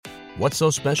What's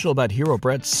so special about Hero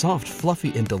Bread's soft,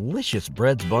 fluffy, and delicious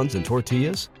breads, buns, and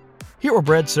tortillas? Hero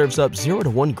Bread serves up 0 to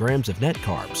 1 grams of net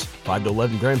carbs, 5 to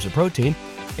 11 grams of protein,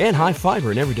 and high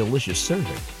fiber in every delicious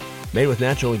serving. Made with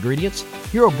natural ingredients,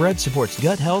 Hero Bread supports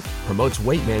gut health, promotes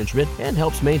weight management, and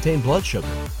helps maintain blood sugar.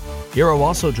 Hero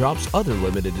also drops other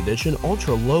limited edition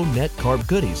ultra-low net carb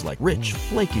goodies like rich,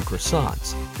 flaky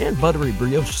croissants and buttery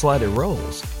brioche slider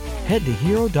rolls. Head to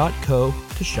hero.co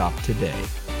to shop today.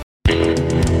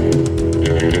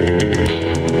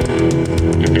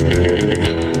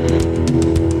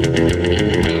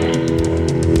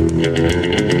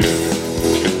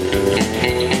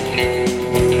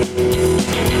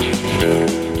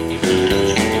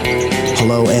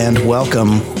 Hello and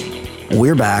welcome.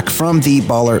 We're back from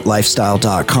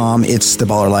theballerlifestyle.com. It's the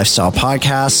Baller Lifestyle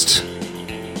Podcast.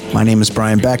 My name is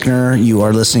Brian Beckner. You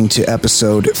are listening to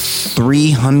episode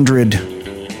 301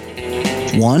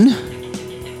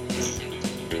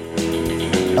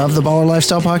 of the Baller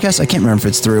Lifestyle Podcast. I can't remember if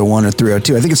it's 301 or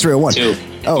 302. I think it's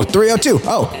 301. Oh, 302.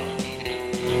 Oh.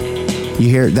 You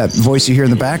hear that voice you hear in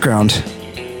the background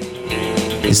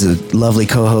is the lovely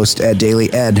co-host Ed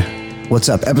Daly. Ed, what's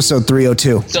up? Episode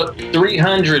 302. So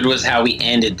 300 was how we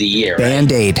ended the year, right?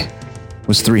 Band-Aid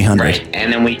was 300. Right.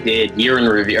 And then we did year in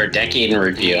review or decade in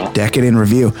review. Decade in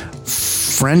review.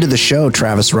 Friend of the show,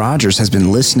 Travis Rogers, has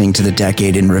been listening to the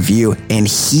Decade in Review, and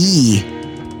he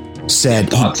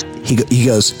said he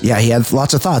goes, yeah, he had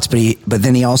lots of thoughts, but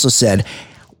then he also said,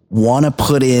 want to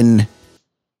put in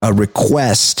a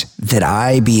request that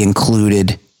I be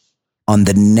included on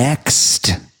the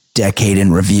next Decade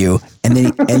in Review. And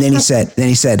then he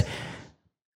said,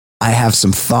 I have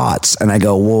some thoughts. And I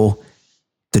go, well,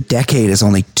 the decade is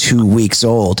only 2 weeks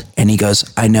old. And he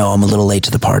goes, I know, I'm a little late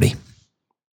to the party.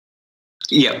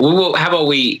 Yeah. Well, how about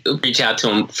we reach out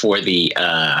to him for the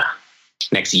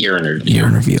next year in review? Year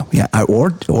in review. Yeah. Or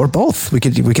both. We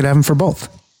could have him for both.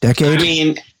 Decade. I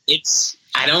mean,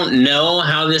 I don't know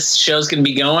how this show's going to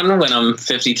be going when I'm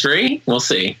 53. We'll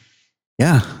see.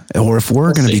 Yeah. Or if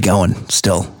we're going to be going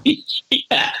still.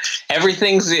 Yeah.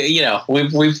 Everything's,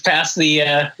 we've passed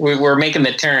we're making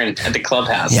the turn at the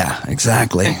clubhouse. Yeah,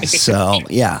 exactly. So,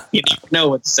 yeah. You don't know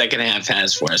what the second half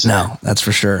has for us. No, that's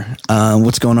for sure.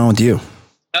 What's going on with you?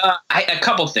 A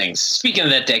couple things. Speaking of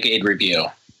that decade review,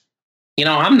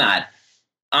 I'm not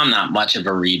much of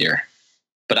a reader,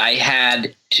 but I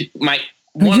had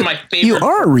one of my favorite. You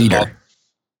are a reader.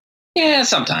 Yeah,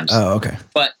 sometimes. Oh, okay.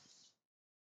 But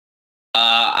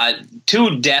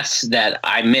two deaths that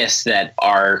I missed that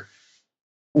are,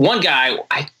 one guy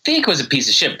I think was a piece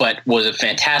of shit, but was a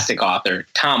fantastic author,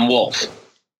 Tom Wolfe.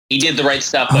 He did The Right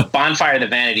Stuff, but Bonfire of the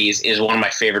Vanities is one of my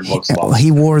favorite books.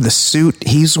 He wore the suit.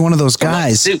 He's one of those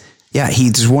guys. Yeah,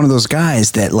 he's one of those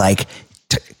guys that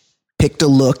picked a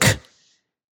look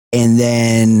and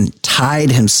then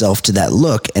tied himself to that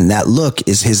look, and that look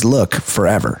is his look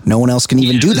forever. No one else can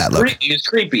even do that look. He was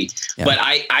creepy, yeah. But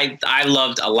I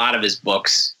loved a lot of his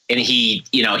books, and he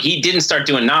didn't start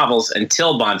doing novels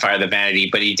until Bonfire of the Vanity,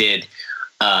 but he did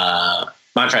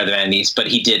Bonfire of the Vanities, but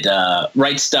he did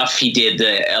Right Stuff. He did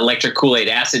the Electric Kool-Aid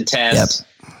Acid Test.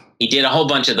 Yep. He did a whole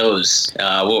bunch of those.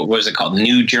 What was it called?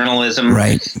 New Journalism.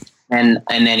 Right. And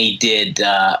then he did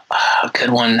a good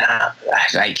one.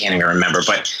 I can't even remember,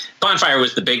 but Bonfire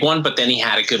was the big one. But then he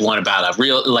had a good one about the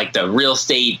real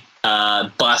estate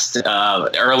bust,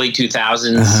 early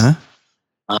 2000s.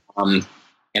 Uh-huh.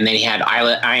 And then he had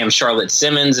I Am Charlotte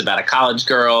Simmons about a college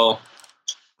girl.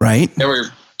 Right.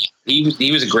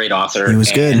 He was a great author. He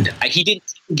was good. He didn't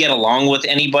get along with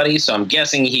anybody, so I'm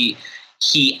guessing he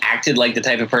acted like the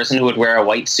type of person who would wear a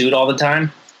white suit all the time.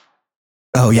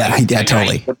 Oh yeah,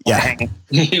 totally. Yeah,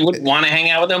 he wouldn't want to hang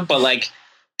out with him, but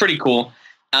pretty cool.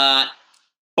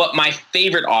 But my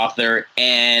favorite author,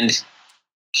 and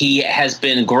he has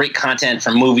been great content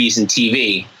for movies and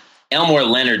TV. Elmore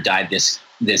Leonard died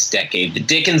this decade. The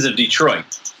Dickens of Detroit,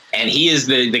 and he is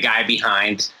the guy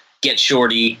behind Get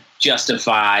Shorty,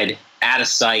 Justified, Out of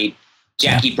Sight,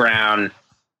 Jackie Brown.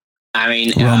 I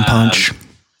mean, Rum Punch.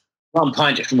 Rum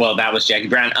Punch. Well, that was Jackie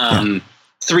Brown.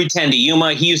 310 to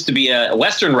Yuma. He used to be a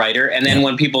Western writer, and then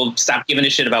when people stopped giving a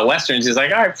shit about Westerns, he's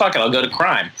like, all right, fuck it, I'll go to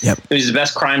crime. Yep. He was the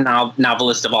best crime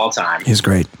novelist of all time. He's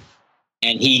great.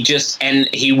 And he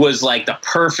was like the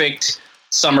perfect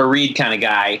summer read kind of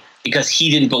guy because he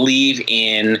didn't believe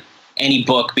in any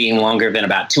book being longer than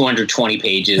about 220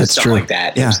 pages, That's something true. like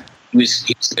that. Yeah. He was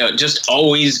just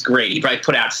always great. He probably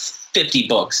put out 50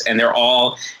 books, and they're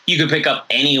all, you could pick up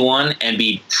any one and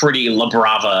be pretty La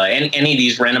Brava, any of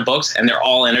these random books, and they're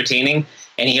all entertaining.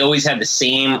 And he always had the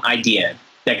same idea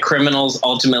that criminals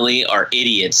ultimately are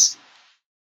idiots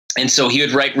And so he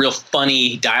would write real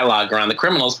funny dialogue around the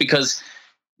criminals because,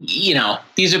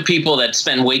 these are people that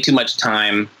spend way too much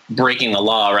time breaking the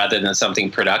law rather than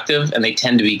something productive, and they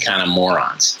tend to be kind of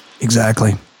morons.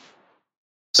 Exactly.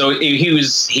 So he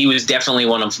was definitely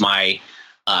one of my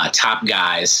top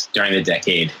guys during the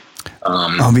decade.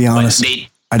 I'll be honest,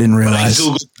 I didn't realize.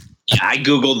 I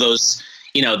Googled those,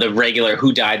 the regular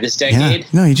who died this decade. Yeah.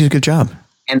 No, you did a good job.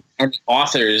 And the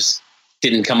authors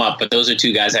didn't come up, but those are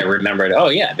two guys I remembered. Oh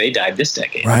yeah, they died this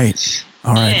decade. Right.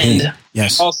 All right. And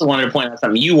yes. I also wanted to point out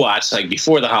something you watched like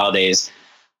before the holidays.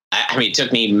 I mean, it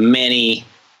took me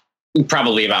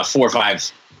probably about 4 or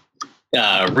 5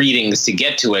 readings to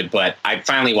get to it, but I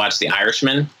finally watched The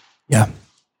Irishman. Yeah.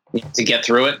 To get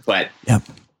through it, but yep.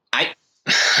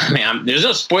 There's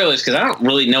no spoilers because I don't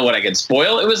really know what I could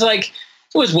spoil. It was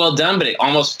well done, but it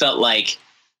almost felt like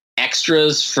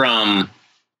extras from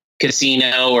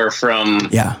Casino or from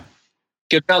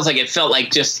Goodfellas. Like it felt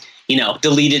like just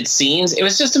deleted scenes. It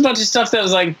was just a bunch of stuff that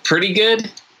was like pretty good,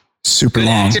 super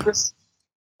long. Actors.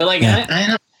 But like I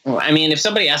don't know. I mean, if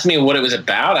somebody asked me what it was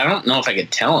about, I don't know if I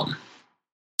could tell them.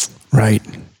 Right.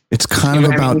 It's kind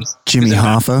of about Jimmy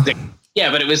Hoffa. Yeah,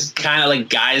 but it was kind of like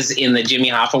guys in the Jimmy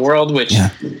Hoffa world, which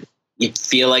you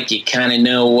feel like you kind of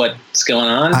know what's going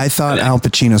on. I thought Al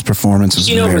Pacino's performance was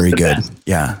very good. Best.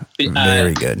 Yeah,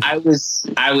 very good. I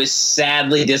was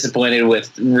sadly disappointed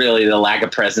with really the lack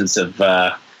of presence of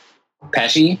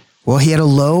Pesci. Well,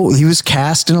 he was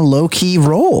cast in a low-key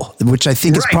role, which I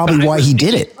think is probably why he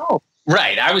did it.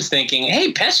 Right. I was thinking,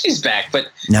 hey, Pesci's back, but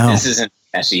no, this isn't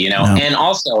Pesci, No. And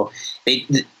also,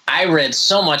 I read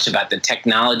so much about the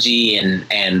technology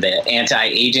and the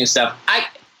anti-aging stuff.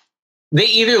 They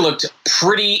either looked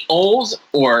pretty old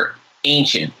or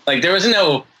ancient. Like there was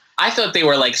I thought they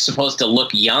were like supposed to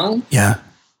look young. Yeah.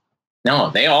 No,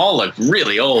 they all look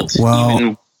really old. Well,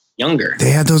 even younger.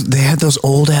 They had those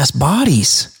old ass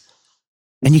bodies,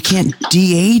 and you can't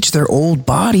de-age their old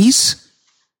bodies.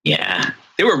 Yeah.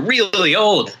 They were really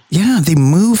old. Yeah. They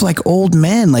move like old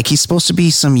men. Like he's supposed to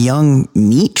be some young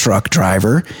meat truck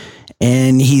driver,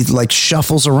 and he like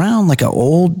shuffles around like an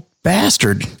old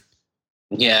bastard.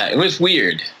 Yeah, it was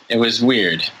weird. But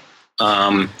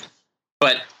I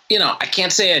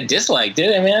can't say I disliked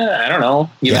it. I mean, I don't know.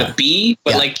 Give it a B,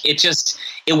 but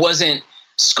it wasn't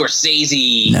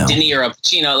Scorsese, De Niro,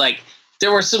 Pacino. Like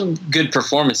there were some good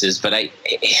performances, but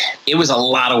it was a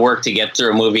lot of work to get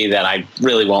through a movie that I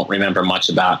really won't remember much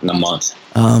about in a month.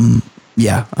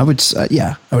 Yeah, I would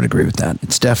agree with that.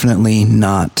 It's definitely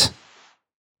not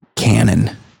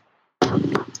canon.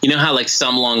 You know how like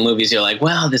some long movies you're like,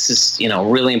 well, this is,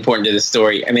 really important to the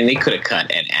story. I mean, they could have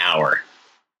cut an hour.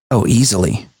 Oh,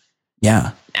 easily.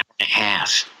 Yeah. Hour and a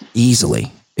half.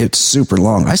 Easily. It's super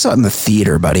long. I saw it in the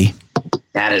theater, buddy.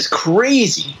 That is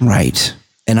crazy. Right.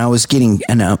 And I was getting,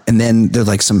 and then there's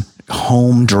like some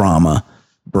home drama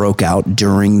broke out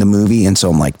during the movie. And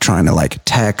so I'm like trying to like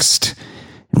text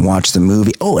and watch the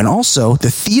movie. Oh, and also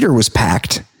the theater was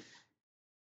packed.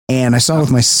 And I saw it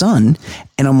with my son,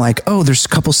 and I'm like, oh, there's a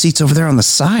couple seats over there on the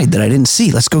side that I didn't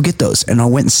see. Let's go get those. And I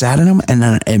went and sat in them, and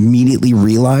then I immediately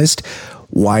realized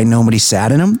why nobody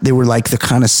sat in them. They were like the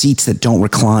kind of seats that don't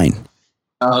recline.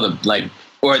 Oh,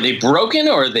 or are they broken,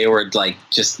 or they were like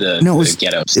just the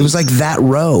ghetto seats? It was like that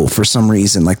row for some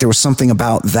reason. Like there was something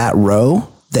about that row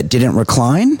that didn't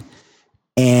recline.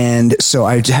 And so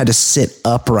I had to sit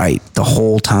upright the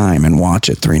whole time and watch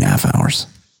it 3.5 hours.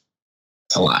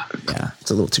 It's a lot. Yeah, it's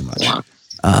a little too much.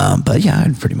 But yeah,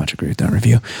 I'd pretty much agree with that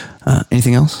review.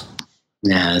 Anything else?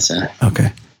 Nah, that's it.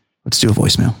 Okay. Let's do a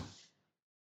voicemail.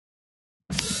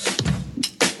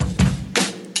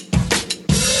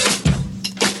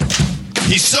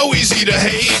 He's so easy to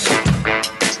hate.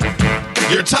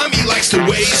 Your time he likes to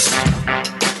waste.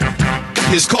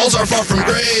 His calls are far from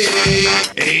great.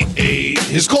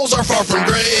 His calls are far from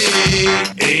great.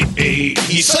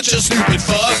 He's such a stupid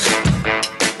fuck.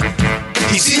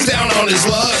 He seems down on his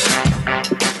luck.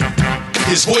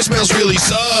 His voicemails really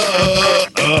suck.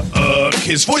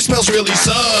 His voicemails really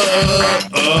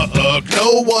suck.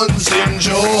 No one's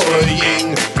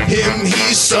enjoying him.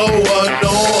 He's so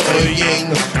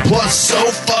annoying. Plus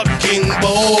so fucking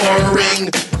boring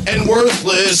and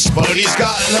worthless. But he's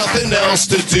got nothing else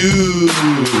to do.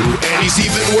 And he's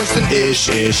even worse than ish.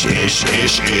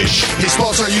 His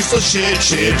thoughts are useless shit.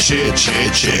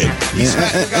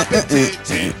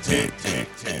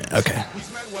 Okay.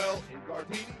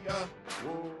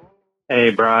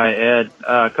 Hey, Bri, Ed.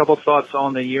 A couple thoughts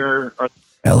on the year.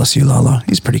 LSU Lala.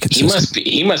 He's pretty consistent.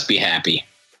 He must be happy.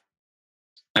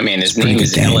 I mean, his name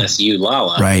is LSU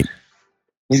Lala. Right.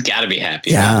 He's got to be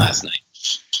happy about last night.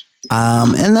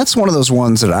 And that's one of those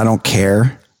ones that I don't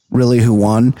care really who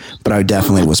won, but I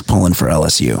definitely was pulling for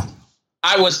LSU.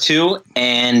 I was too,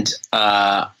 and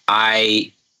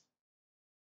I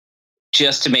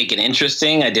just to make it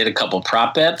interesting, I did a couple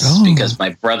prop bets because my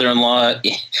brother-in-law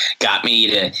got me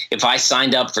to. If I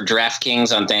signed up for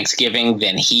DraftKings on Thanksgiving,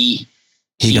 then he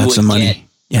got some money.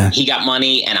 He got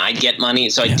money, and I'd get money,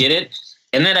 so I did it.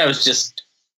 And then I was just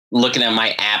looking at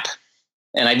my app,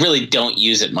 and I really don't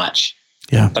use it much.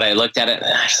 Yeah, but I looked at it,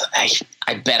 and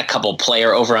I bet a couple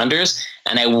player over-unders,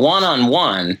 and I won on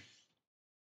one,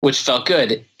 which felt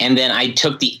good. And then I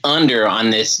took the under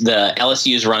on the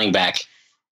LSU's running back.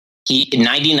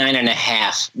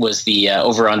 99.5 was the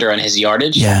over-under on his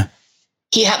yardage. Yeah.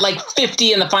 He had like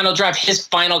 50 in the final drive. His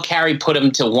final carry put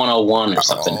him to 101 or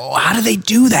something. Oh, how do they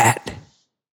do that?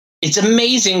 It's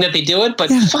amazing that they do it, but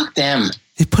fuck them.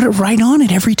 They put it right on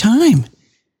it every time.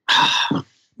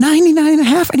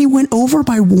 99.5, and he went over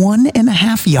by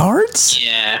 1.5 yards?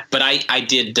 Yeah, but I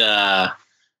did...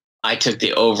 I took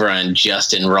the over on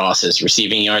Justin Ross's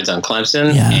receiving yards on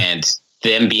Clemson, and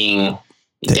them being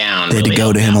down. They had to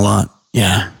go to him a lot.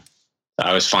 Yeah.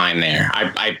 I was fine there.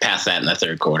 I passed that in the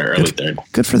third quarter, early third.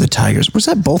 Good for the Tigers. Was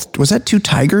that two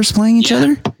Tigers playing each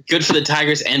other? Good for the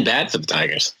Tigers and bad for the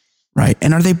Tigers. Right.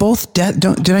 And are they both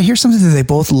did I hear something that they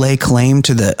both lay claim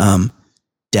to the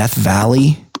Death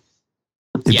Valley?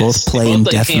 They both play in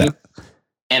Death Valley.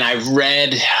 And I've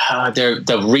read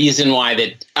the reason why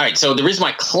that. All right, so the reason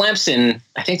why Clemson,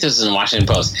 I think this is in the Washington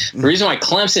Post. The reason why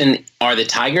Clemson are the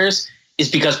Tigers is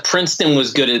because Princeton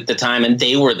was good at the time, and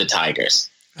they were the Tigers,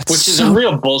 which is a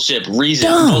real bullshit reason.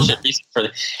 For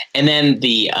and then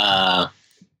the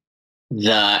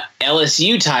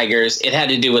LSU Tigers, it had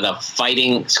to do with a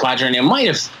fighting squadron. It might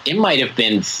have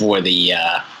been for the.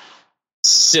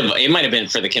 Civil. It might have been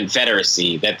for the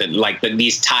Confederacy that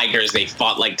these tigers, they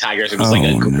fought like tigers. It was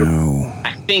no.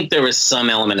 I think there was some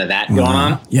element of that going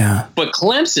on. Yeah. But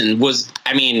Clemson was,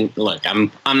 I mean, look,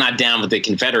 I'm not down with the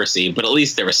Confederacy, but at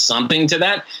least there was something to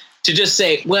that to just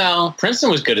say, well, Princeton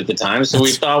was good at the time. So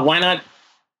we thought, why not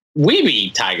we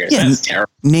be Tigers? Yeah, that's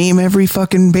terrible. Name every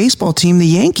fucking baseball team the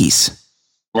Yankees.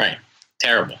 Right.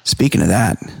 Terrible. Speaking of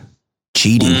that,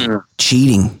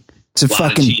 cheating. It's a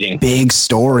fucking big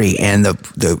story, and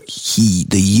the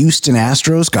Houston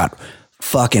Astros got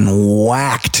fucking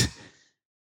whacked.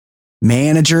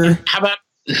 Manager. How about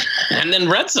and then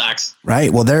Red Sox? Right.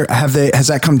 Well, has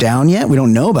that come down yet? We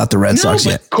don't know about the Red Sox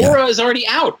yet. Cora is already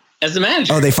out as the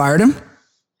manager. Oh, they fired him?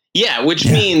 Yeah, which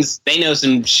means they know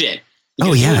some shit.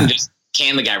 Oh yeah. You can just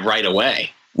can the guy right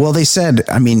away. Well, they said.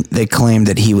 I mean, they claimed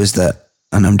that he was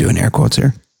and I'm doing air quotes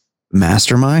here,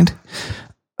 mastermind.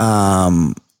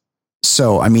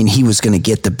 So, I mean, he was going to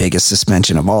get the biggest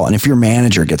suspension of all. And if your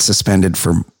manager gets suspended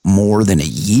for more than a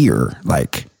year,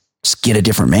 just get a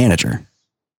different manager.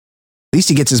 At least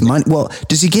he gets his money. Well,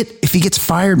 if he gets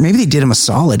fired, maybe they did him a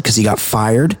solid because he got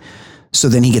fired. So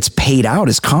then he gets paid out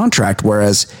his contract.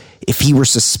 Whereas if he were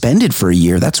suspended for a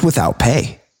year, that's without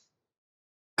pay.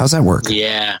 How's that work?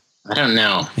 Yeah, I don't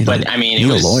know. But I mean,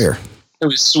 it was a lawyer. It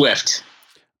was swift.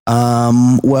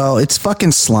 Well, it's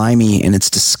fucking slimy and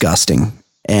it's disgusting.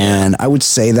 And I would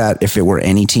say that if it were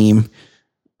any team,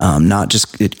 not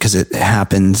just because it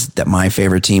happens that my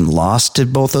favorite team lost to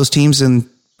both those teams in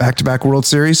back-to-back World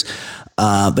Series,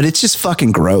 but it's just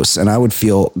fucking gross. And I would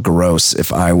feel gross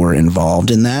if I were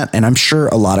involved in that. And I'm sure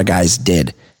a lot of guys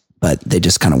did, but they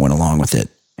just kind of went along with it.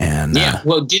 And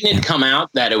well, didn't it come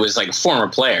out that it was like a former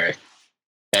player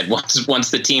that once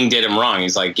the team did him wrong,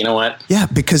 he's like, you know what? Yeah,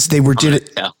 because they did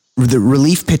it. The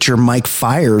relief pitcher, Mike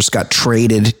Fiers, got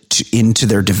traded into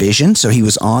their division. So he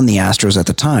was on the Astros at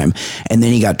the time. And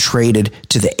then he got traded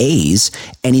to the A's.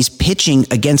 And he's pitching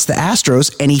against the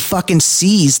Astros. And he fucking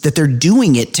sees that they're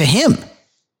doing it to him.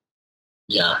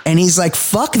 Yeah. And he's like,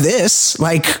 fuck this.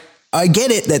 I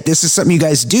get it that this is something you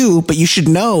guys do. But you should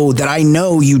know that I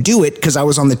know you do it because I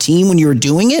was on the team when you were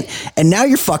doing it. And now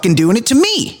you're fucking doing it to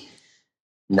me.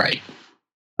 Right.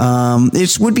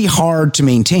 It would be hard to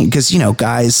maintain because,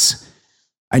 guys,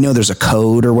 I know there's a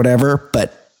code or whatever,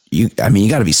 but you got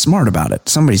to be smart about it.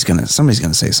 Somebody's going to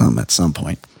say something at some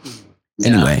point. Yeah.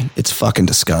 Anyway, it's fucking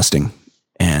disgusting.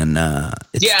 And,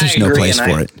 there's no place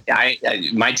for it.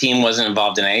 My team wasn't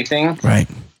involved in anything. Right.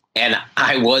 And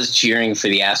I was cheering for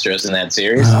the Astros in that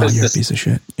series. Oh, you're a piece of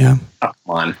shit. Yeah. Oh, come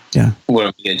on. Yeah. What,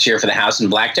 are we going to cheer for the house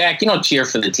and blackjack? You don't cheer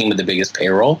for the team with the biggest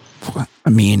payroll. I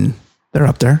mean, they're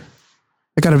up there.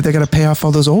 They got to pay off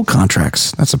all those old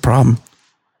contracts. That's a problem.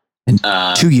 And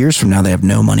 2 years from now, they have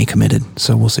no money committed.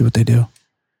 So we'll see what they do.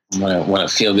 What a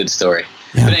feel good story.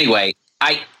 Yeah. But anyway,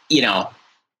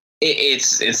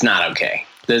 it's not okay.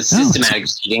 The systematic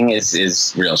cheating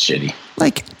is real shitty.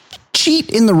 cheat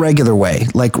in the regular way,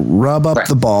 like rub up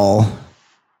the ball.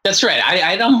 That's right.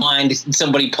 I don't mind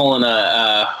somebody pulling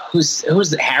who's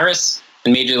the Harris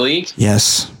in Major League?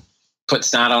 Yes. Put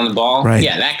snot on the ball. Right.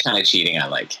 Yeah, that kind of cheating I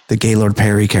like. The Gaylord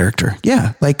Perry character.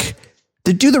 Yeah, like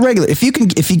do the regular. If you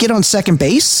get on second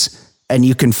base and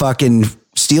you can fucking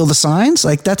steal the signs,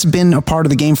 like that's been a part of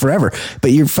the game forever.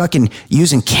 But you're fucking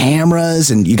using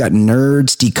cameras and you got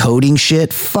nerds decoding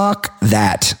shit. Fuck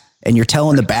that. And you're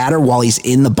telling the batter while he's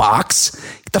in the box,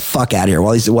 get the fuck out of here.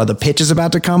 While the pitch is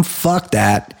about to come, fuck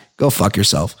that. Go fuck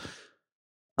yourself.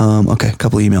 Okay, a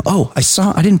couple of emails. Oh,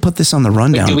 I didn't put this on the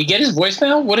rundown. Wait, did we get his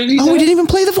voicemail? What did he say? Oh, we didn't even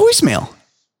play the voicemail.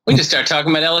 We just started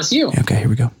talking about LSU. Okay, here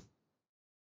we go.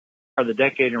 For the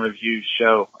Decade in Review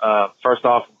show, first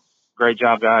off, great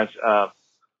job, guys.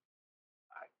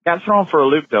 Got thrown for a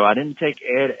loop, though. I didn't take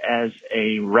Ed as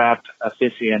a rap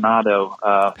aficionado.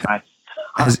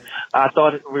 I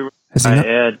thought we were.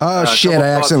 Ed. Oh, shit. I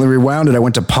accidentally rewound it. I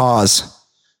went to pause.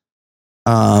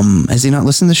 Has he not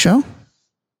listened to the show?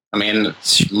 I mean,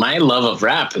 my love of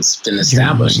rap has been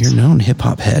established. You're known hip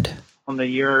hop head. On the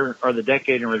year or the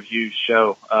Decade in Review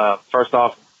show, first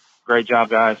off, great job,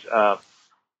 guys.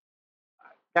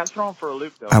 Got thrown for a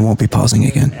loop, though. I won't be pausing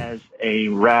again. As a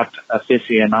rap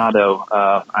aficionado,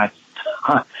 I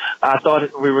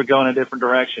thought we were going a different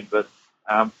direction, but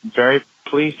I'm very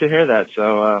pleased to hear that.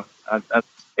 So,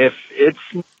 if it's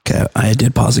okay, I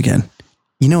did pause again.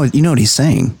 You know what he's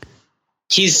saying?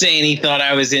 He's saying he thought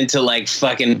I was into like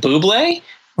fucking Bublé?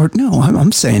 Or no,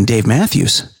 I'm saying Dave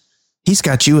Matthews. He's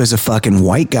got you as a fucking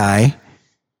white guy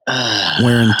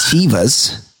wearing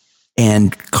Tevas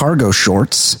and cargo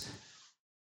shorts,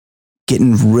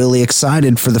 getting really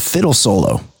excited for the Fiddle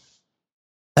Solo.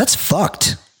 That's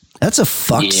fucked. That's a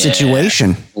fucked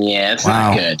situation. Yeah, it's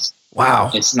not good.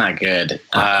 Wow. It's not good.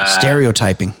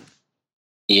 Stereotyping.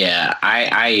 Yeah,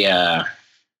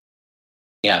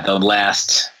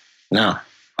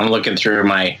 I'm looking through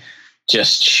my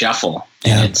just shuffle.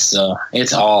 Yeah. And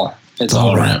it's all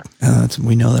around.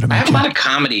 We know that about I have you. a lot of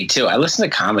comedy too. I listen to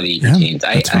comedy routines.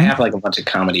 I have like a bunch of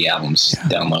comedy albums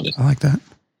downloaded. I like that.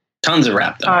 Tons of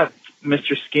rap though.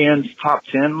 Mr. Skin's top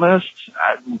 10 list,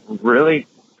 I really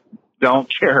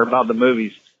don't care about the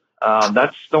movies.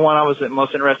 That's the one I was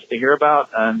most interested to hear about.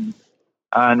 And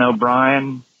I know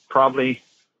Brian probably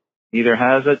either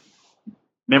has it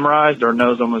memorized or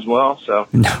knows them as well. So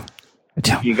no, I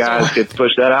don't. You guys could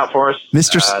push that out for us.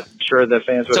 I'm sure the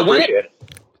fans would appreciate it.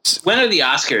 When are the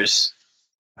Oscars?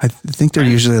 I think they're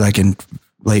usually like in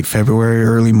late February,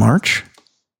 early March.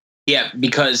 Yeah,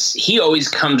 because he always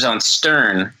comes on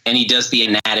Stern and he does the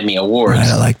Anatomy Awards. Right,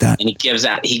 I like that. And he gives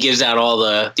out all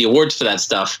the awards for that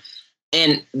stuff.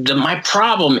 And my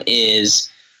problem is,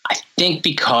 I think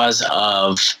because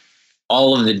of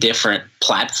all of the different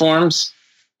platforms,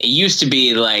 it used to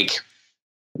be like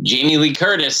Jamie Lee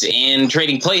Curtis and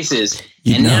Trading Places,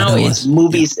 and now it's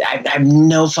movies. Yeah. I have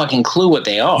no fucking clue what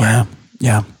they are.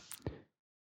 Yeah.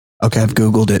 Okay, I've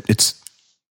Googled it. It's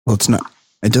not.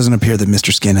 It doesn't appear that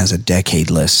Mr. Skin has a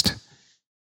decade list,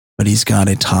 but he's got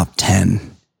a top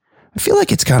 10. I feel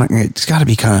like it's got to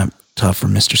be kind of tough for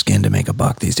Mr. Skin to make a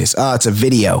buck these days. Oh, it's a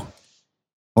video.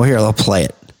 Well, here, I'll play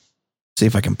it. See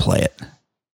if I can play it.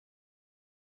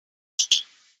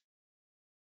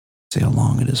 See how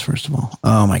long it is, first of all.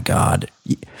 Oh, my God.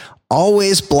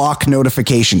 Always block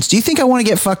notifications. Do you think I want to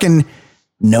get fucking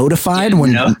notified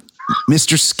when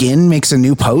Mr. Skin makes a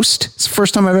new post? It's the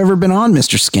first time I've ever been on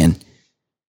Mr. Skin.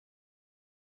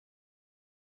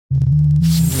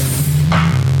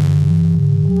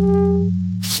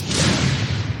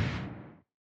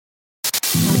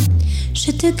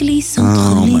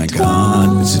 Oh my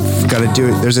God! Got to do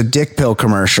it. There's a dick pill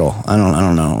commercial. I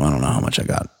don't know how much I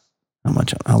got.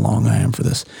 How long I am for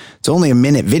this. It's only a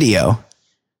minute video.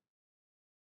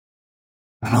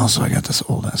 And also I got this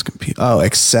old ass computer. Oh,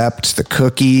 accept the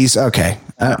cookies. Okay.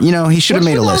 He should have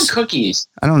made a list. Cookies.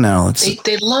 I don't know.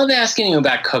 They love asking you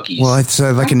about cookies. Well, it's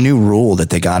like a new rule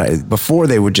that they got. Before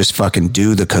they would just fucking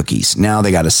do the cookies. Now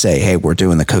they got to say, hey, we're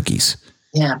doing the cookies.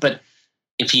 Yeah, but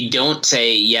if you don't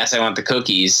say, yes, I want the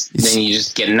cookies, then you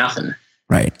just get nothing.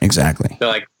 Right, exactly. They're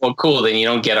like, well, cool, then you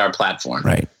don't get our platform.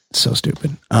 Right. So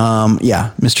stupid.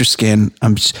 Yeah, Mr. Skin.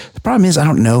 The problem is I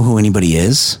don't know who anybody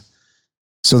is.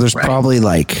 So there's probably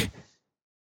like,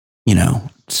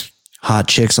 hot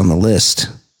chicks on the list.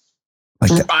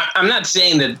 Like I'm not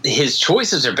saying that his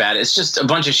choices are bad. It's just a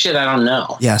bunch of shit I don't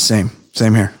know. Yeah, same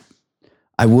here.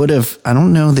 I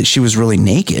don't know that she was really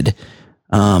naked.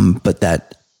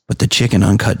 But the chick in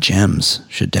Uncut Gems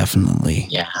should definitely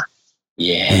be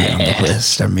on the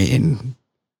list. I mean,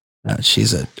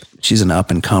 she's an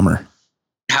up and comer.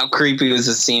 How creepy was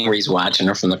the scene where he's watching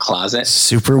her from the closet?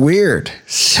 Super weird.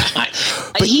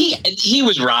 He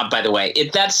was robbed, by the way.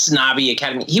 If that snobby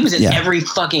Academy, he was in every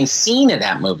fucking scene of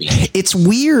that movie. It's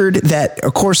weird that,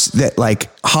 of course, that like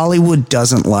Hollywood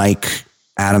doesn't like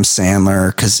Adam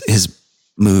Sandler because his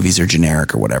movies are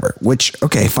generic or whatever, which,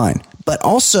 okay, fine. But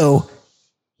also,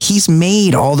 he's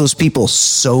made all those people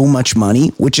so much money,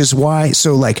 which is why,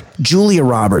 so like Julia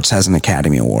Roberts has an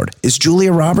Academy Award. Is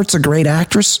Julia Roberts a great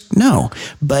actress? No,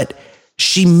 but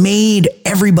she made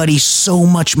everybody so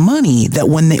much money that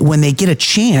when they get a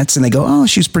chance and they go, oh,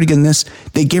 she's pretty good in this,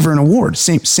 they give her an award.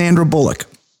 Sandra Bullock.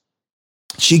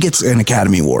 She gets an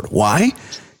Academy Award. Why?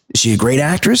 Is she a great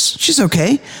actress? She's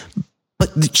okay.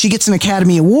 But she gets an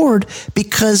Academy Award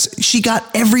because she got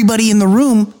everybody in the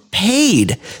room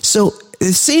paid. So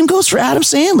the same goes for Adam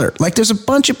Sandler. Like there's a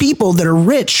bunch of people that are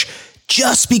rich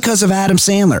just because of Adam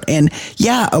Sandler. And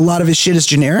yeah, a lot of his shit is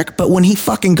generic, but when he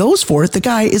fucking goes for it, the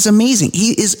guy is amazing.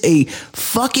 He is a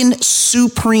fucking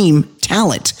supreme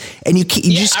talent. And you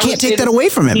just can't take that away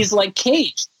from him. He's like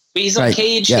Cage. He's like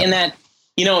Cage in that,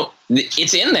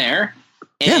 it's in there.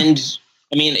 And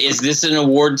I mean, is this an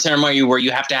award ceremony where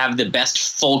you have to have the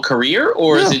best full career,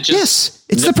 or is it just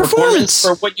it's the performance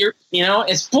for what you're,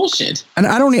 it's bullshit. And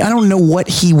I don't know what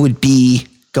he would be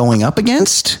going up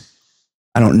against.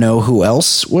 I don't know who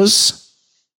else was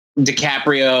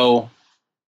DiCaprio,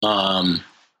 for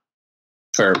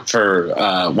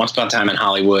Once Upon a Time in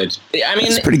Hollywood. I mean,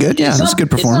 it's pretty good. Yeah, that's a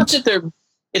good performance.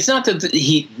 It's not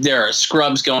that there are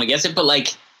scrubs going against it, but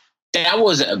like, that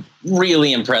was a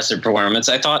really impressive performance,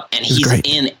 I thought. And he's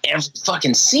in every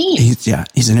fucking scene.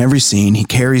 He's in every scene. He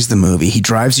carries the movie. He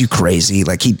drives you crazy.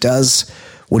 Like, he does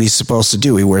what he's supposed to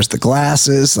do. He wears the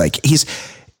glasses. Like, he's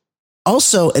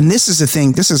also, and this is the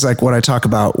thing, this is like what I talk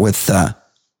about with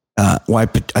why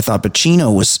I thought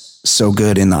Pacino was so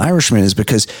good in The Irishman, is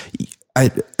because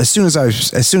as soon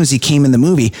as he came in the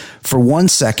movie, for 1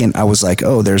 second, I was like,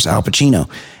 oh, there's Al Pacino.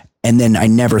 And then I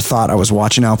never thought I was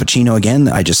watching Al Pacino again.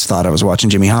 I just thought I was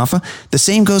watching Jimmy Hoffa. The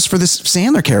same goes for this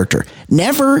Sandler character.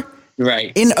 Never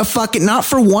in a fucking, not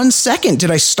for 1 second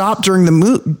did I stop during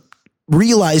the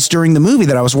realize during the movie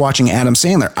that I was watching Adam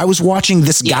Sandler. I was watching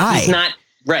this guy. He's not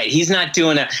doing he's not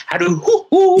doing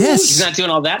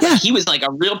all that. Yeah. He was like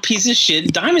a real piece of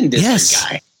shit diamond district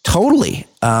guy. Totally.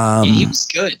 He was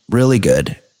good. Really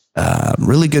good.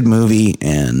 Really good movie,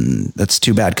 and that's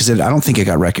too bad because I don't think it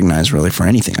got recognized really for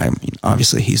anything. I mean,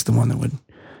 obviously he's the one that would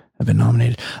have been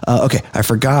nominated. Okay, I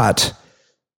forgot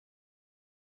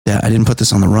that I didn't put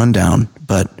this on the rundown,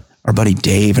 but our buddy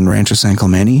Dave in Rancho San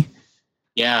Clemente.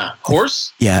 Yeah,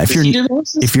 horse. Yeah,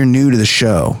 if you're new to the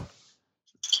show,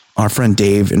 our friend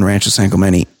Dave in Rancho San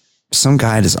Clemente, some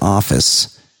guy at his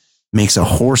office makes a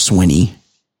horse whinny.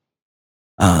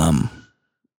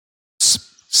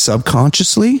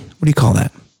 Subconsciously, what do you call that?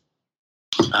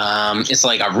 It's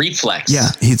like a reflex. Yeah,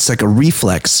 it's like a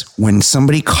reflex. When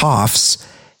somebody coughs,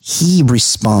 he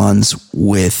responds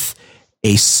with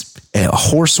a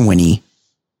horse whinny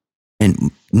and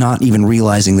not even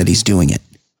realizing that he's doing it.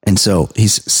 And so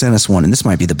he's sent us one, and this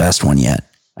might be the best one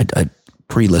yet. I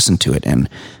pre-listened to it, and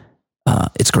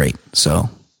it's great. So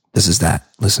this is that.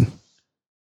 Listen.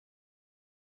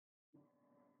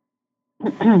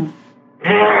 Did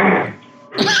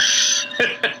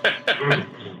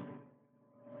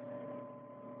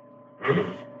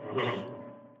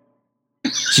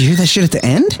you hear that shit at the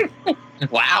end?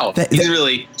 Wow, he's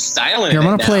really styling. Here, I'm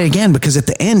going to play it again because at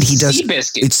the end he does.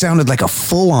 It sounded like a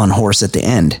full-on horse at the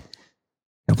end.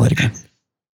 I'll play it again.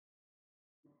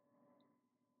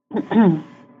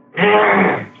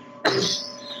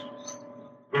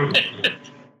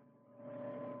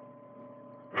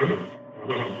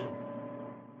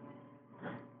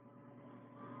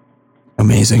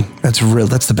 Amazing. That's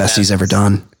the best he's ever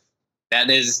done.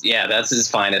 That's his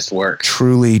finest work.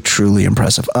 Truly, truly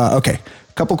impressive. Okay.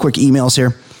 A couple quick emails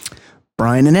here.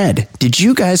 Brian and Ed, did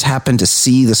you guys happen to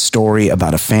see the story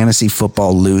about a fantasy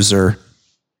football loser,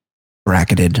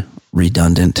 bracketed,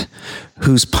 redundant,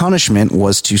 whose punishment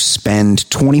was to spend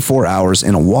 24 hours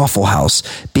in a Waffle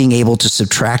House, being able to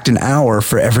subtract an hour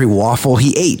for every waffle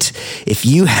he ate? If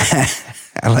you had...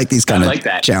 I like these kind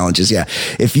of challenges. Yeah.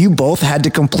 If you both had to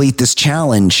complete this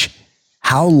challenge,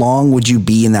 how long would you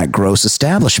be in that gross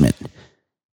establishment?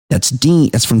 That's Dean.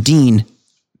 That's from Dean,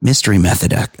 mystery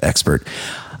method expert.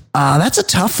 That's a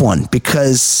tough one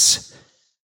because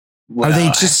are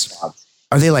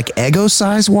they like Eggo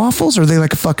size waffles, or are they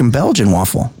like a fucking Belgian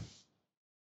waffle?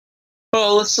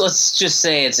 Well, let's just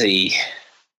say it's a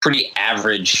pretty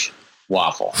average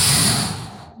waffle.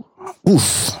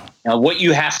 Oof. Now, what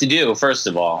you have to do, first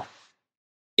of all,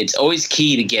 it's always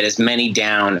key to get as many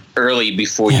down early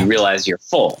before you realize you're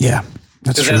full. Yeah.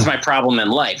 That's my problem in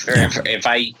life. Or if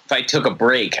I took a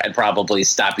break, I'd probably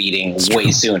stop eating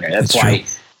way sooner. That's why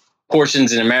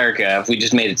portions in America, if we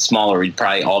just made it smaller, we'd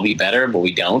probably all be better, but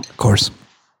we don't. Of course.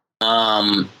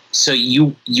 So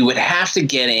you would have to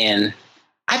get in.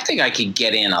 I think I could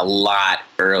get in a lot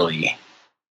early.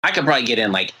 I could probably get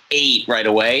in like 8 right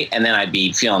away, and then I'd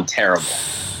be feeling terrible.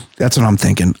 That's what I'm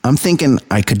thinking. I'm thinking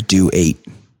I could do 8.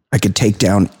 I could take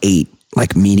down 8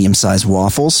 like medium-sized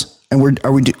waffles. And we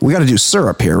got to do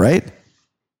syrup here, right?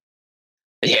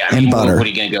 Yeah, I mean, butter. What are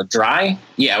you going to go dry?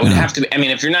 Yeah, it would have to be. I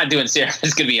mean, if you're not doing syrup,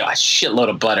 it's going to be a shitload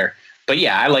of butter. But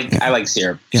yeah, I like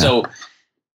syrup. Yeah. So,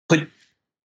 but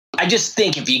I just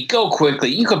think if you go quickly,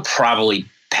 you could probably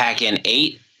pack in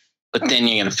 8, but then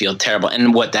you're going to feel terrible.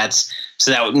 And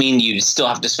so that would mean you'd still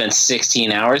have to spend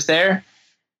 16 hours there.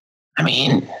 I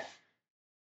mean,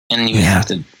 and you would have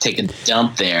to take a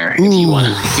dump there if you want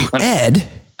to. Ed,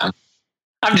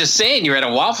 I'm just saying, you're at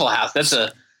a Waffle House. That's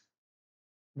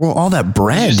well, all that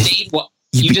bread.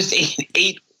 You just ate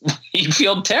 8. You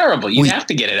feel terrible. You have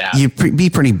to get it out. You'd be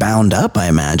pretty bound up, I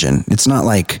imagine. It's not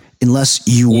like, unless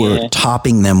you were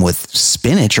topping them with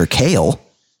spinach or kale.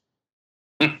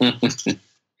 I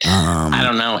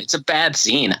don't know. It's a bad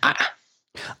scene.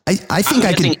 I think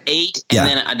I could 8,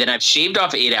 and then I've shaved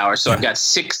off 8 hours, so I've got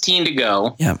 16 to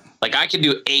go. Yeah, like I could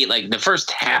do 8. Like the first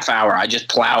half hour, I just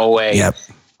plow away. Yep.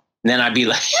 And then I'd be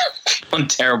like feeling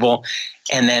terrible,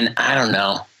 and then I don't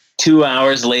know. 2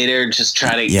 hours later, just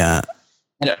try to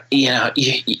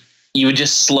you would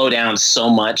just slow down so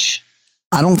much.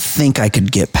 I don't think I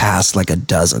could get past like a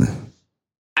dozen.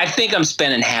 I think I'm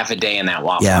spending half a day in that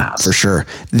Waffle House. Yeah, for sure.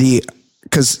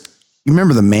 Because you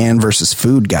remember the Man versus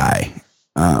Food guy?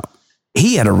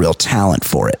 He had a real talent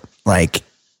for it. Like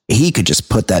he could just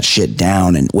put that shit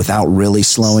down and without really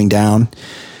slowing down.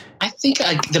 I think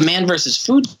the Man versus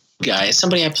Food guy is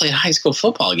somebody I played high school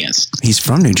football against. He's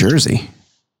from New Jersey.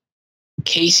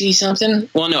 Casey something?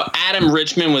 Well, no, Adam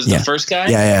Richmond was the first guy.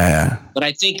 Yeah. But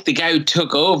I think the guy who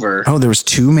took over. Oh, there was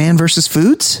 2 Man versus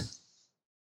Foods?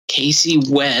 Casey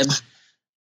Webb.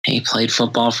 He played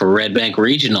football for Red Bank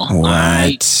Regional.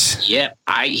 What?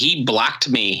 He blocked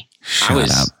me. Shut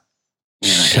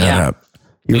up.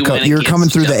 You were coming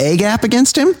through the A gap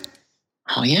against him?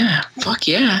 Oh, yeah. Fuck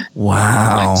yeah.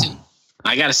 Wow.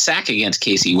 I got a sack against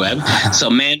Casey Webb. So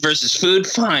Man versus Food,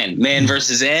 fine. Man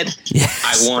versus Ed, yes.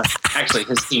 I won. Actually,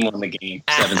 his team won the game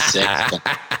 7-6.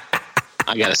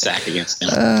 I got a sack against him.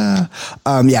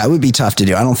 Yeah, it would be tough to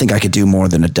do. I don't think I could do more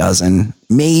than a dozen.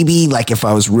 Maybe like if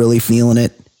I was really feeling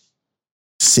it,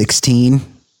 16.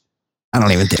 I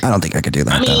don't think I could do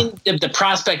that. I mean, the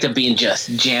prospect of being just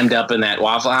jammed up in that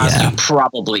Waffle House, you'd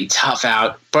probably tough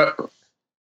out. But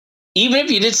even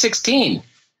if you did 16,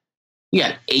 you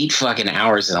got 8 fucking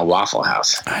hours in a Waffle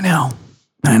House. I know.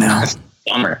 That's a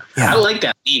bummer. Yeah. I like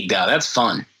that league, though. That's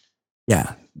fun.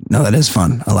 Yeah. No, that is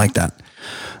fun. I like that.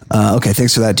 Okay,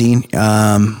 thanks for that, Dean.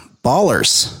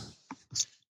 Ballers.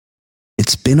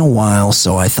 It's been a while,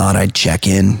 so I thought I'd check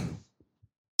in.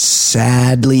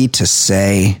 Sadly to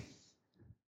say,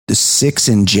 the 6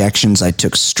 injections I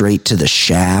took straight to the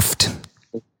shaft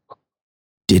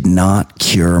did not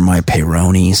cure my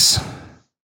Peyronie's.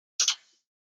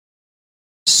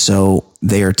 So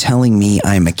they are telling me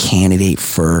I'm a candidate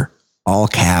for, all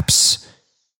caps,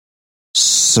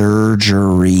 surgery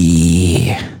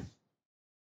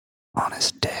on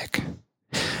his dick.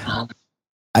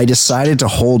 I decided to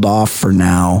hold off for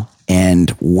now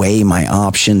and weigh my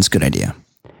options. Good idea.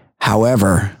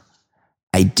 However,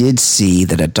 I did see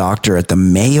that a doctor at the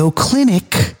Mayo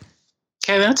Clinic.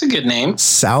 Okay, that's a good name.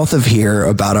 South of here,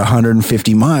 about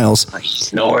 150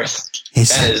 miles. North.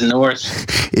 That is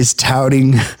north. Is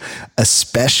touting a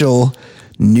special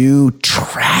new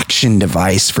traction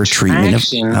device for treatment of.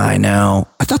 I know.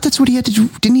 I thought that's what he had to do.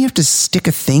 Didn't he have to stick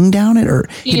a thing down it, or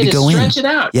he had to go stretch it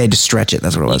out? Yeah, he had to stretch it.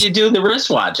 That's what it was. You do the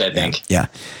wristwatch, I think. Yeah.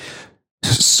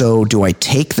 So, do I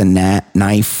take the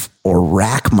knife or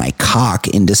rack my cock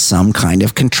into some kind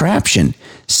of contraption?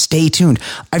 Stay tuned.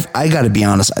 I got to be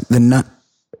honest.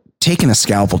 Taking a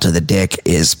scalpel to the dick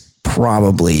is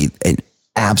probably an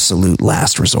absolute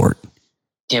last resort.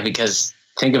 Yeah, because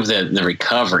think of the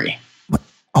recovery.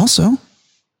 Also,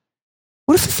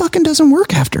 what if it fucking doesn't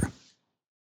work after?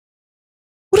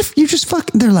 What if you just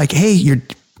they're like, hey, you're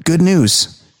good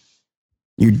news.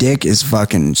 Your dick is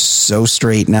fucking so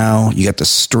straight now. You got the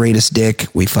straightest dick.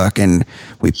 We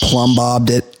plumb bobbed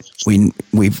it.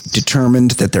 We've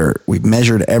determined that we've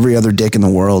measured every other dick in the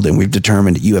world, and we've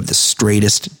determined you have the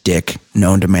straightest dick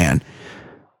known to man.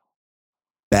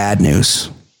 Bad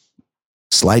news.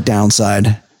 Slight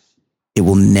downside. it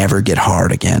will never get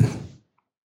hard again.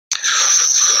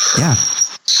 Yeah.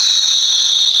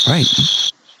 Right.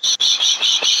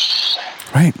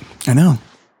 Right. I know.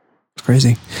 It's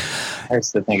crazy.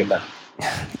 Hurts to think about.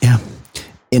 Yeah.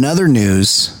 In other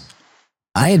news,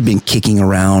 I had been kicking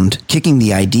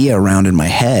the idea around in my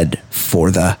head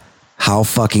for the How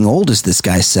Fucking Old Is This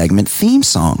Guy segment theme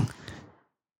song.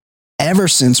 Ever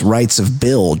since Rights of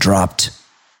Bill dropped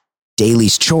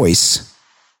Daly's Choice.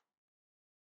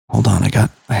 Hold on, I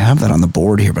have that on the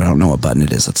board here, but I don't know what button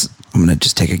it is. I'm going to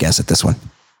just take a guess at this one.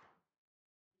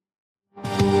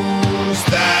 Who's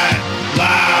that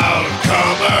loud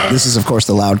comer? This is, of course,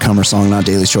 the Loud Comer song, not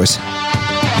Daly's Choice.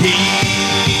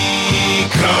 He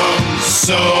comes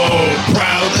so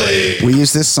proudly. We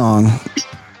use this song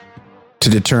to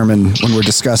determine when we're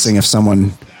discussing if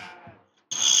someone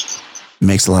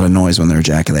makes a lot of noise when they're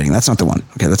ejaculating. That's not the one.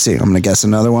 Okay, let's see. I'm going to guess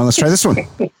another one. Let's try this one.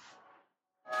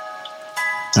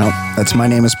 No, that's My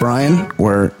Name is Brian,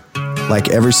 where, like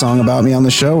every song about me on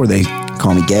the show, where they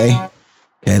call me gay.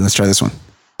 Okay, let's try this one.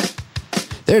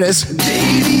 There it is.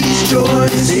 Davy's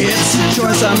Choice, it's the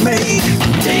choice I make.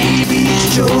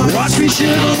 Davy's Choice, watch me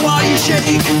shiver while you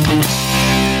shake.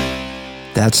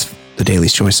 That's the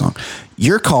Daly's Choice song.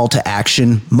 Your call to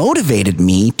action motivated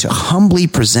me to humbly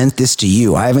present this to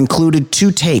you. I have included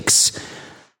 2 takes.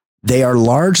 They are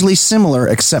largely similar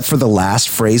except for the last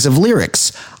phrase of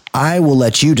lyrics. I will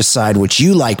let you decide which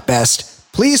you like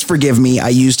best. Please forgive me. I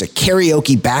used a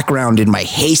karaoke background in my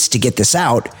haste to get this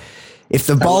out. If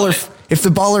the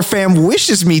Baller fam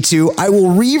wishes me to, I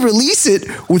will re-release it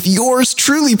with yours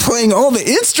truly playing all the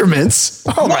instruments.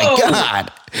 Oh my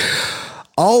God.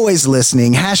 Always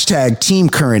listening. Hashtag team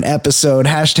current episode.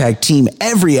 Hashtag team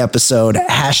every episode.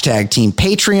 Hashtag team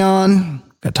Patreon.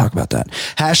 Gotta talk about that.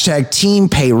 Hashtag team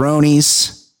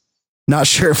Payronis. Not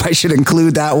sure if I should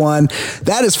include that one.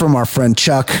 That is from our friend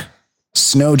Chuck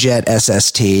Snowjet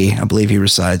SST. I believe he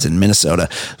resides in Minnesota.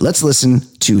 Let's listen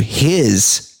to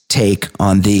his take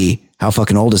on the How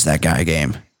Fucking Old Is That Guy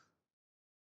game.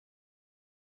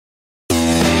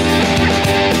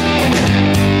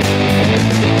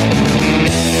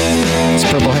 It's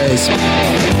Purple Haze.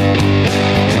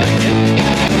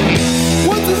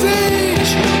 What's his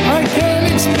age? I can't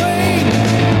explain.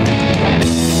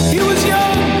 He was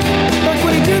young, back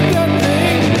when he did that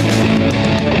thing.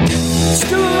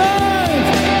 Still alive,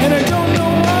 and I don't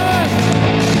know why.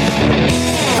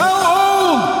 How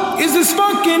old is this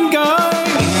fucking guy?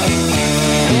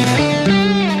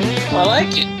 I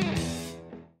like it.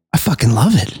 I fucking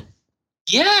love it.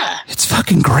 Yeah. It's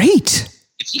fucking great.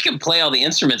 If you can play all the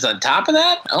instruments on top of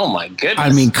that, oh my goodness. I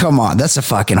mean, come on. That's a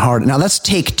fucking hard. Now, that's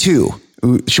take 2.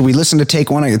 Should we listen to take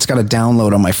 1? It's got a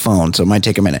download on my phone, so it might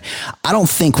take a minute. I don't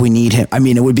think we need him. I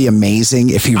mean, it would be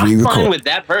amazing if he re-recorded. I'm fine with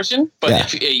that version, but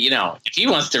Yeah. if he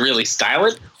wants to really style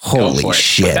it, Holy go for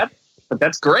shit. it. But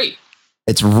that's great.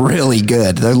 It's really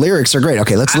good. The lyrics are great.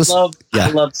 Okay, let's listen. I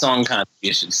love song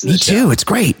contributions to Me this too. show. It's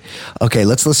great. Okay,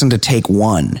 let's listen to take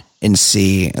 1 and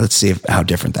see. Let's see how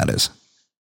different that is.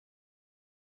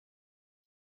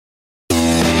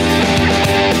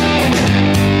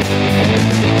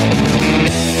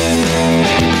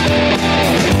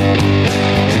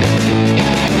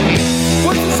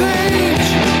 What's his age?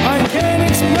 I can't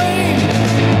explain.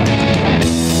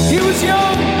 He was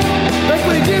young, back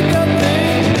when he did that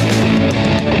thing.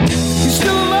 He's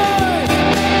still alive,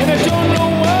 and I don't know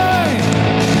why.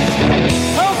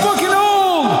 How fucking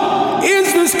old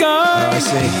is this guy? I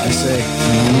see.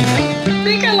 I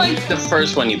think I like the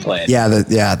first one you played. Yeah,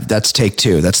 that's take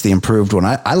 2. That's the improved one.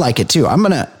 I like it too.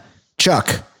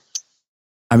 Chuck,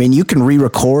 I mean, you can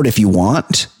re-record if you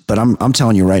want, but I'm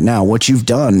telling you right now, what you've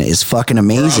done is fucking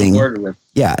amazing.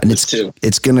 Yeah, and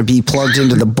it's going to be plugged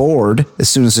into the board as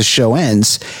soon as the show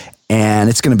ends, and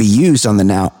it's going to be used on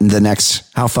the next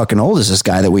How Fucking Old Is This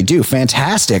Guy that we do.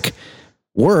 Fantastic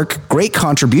work, great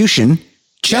contribution,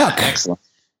 Chuck. Yeah, excellent.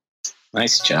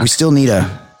 Nice, Chuck. We still need a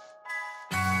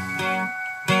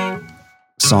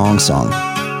song.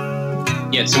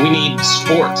 Yeah, so we need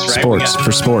sports, right?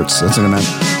 For sports. That's what I meant.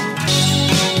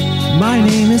 My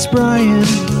name is Brian.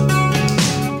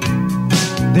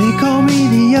 They call me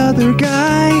the other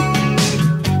guy.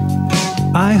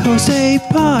 I host a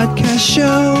podcast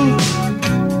show.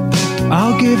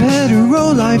 I'll give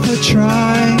hetero life a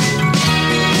try.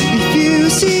 If you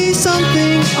see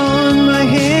something on my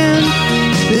hand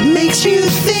that makes you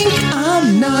think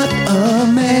I'm not a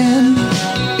man,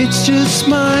 it's just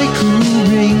my cool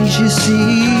rings, you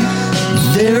see.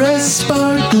 They're as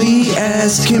sparkly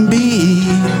as can be.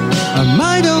 I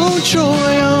might own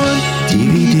Troy on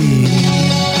DVD.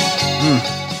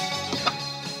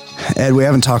 Ed, we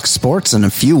haven't talked sports in a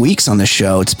few weeks on the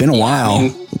show. It's been a while. I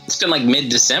mean, it's been like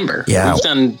mid-December. Yeah. We've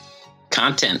done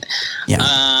content.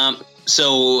 Yeah.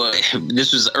 So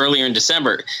this was earlier in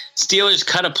December. Steelers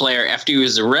cut a player after he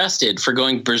was arrested for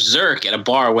going berserk at a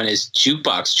bar when his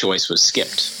jukebox choice was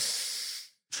skipped.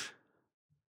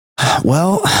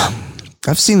 Well,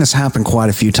 I've seen this happen quite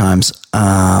a few times.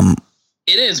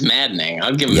 It is maddening.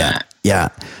 I'll give him that. Yeah.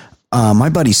 My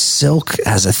buddy Silk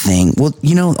has a thing. Well,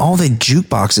 you know, all the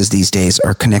jukeboxes these days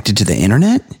are connected to the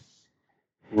internet.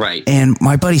 Right. And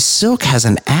my buddy Silk has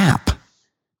an app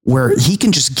where he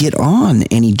can just get on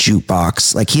any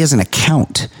jukebox. Like, he has an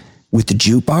account with the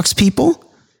jukebox people.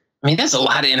 I mean, that's a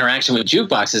lot of interaction with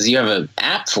jukeboxes. You have an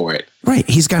app for it. Right.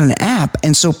 He's got an app.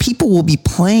 And so people will be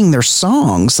playing their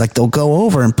songs. Like, they'll go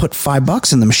over and put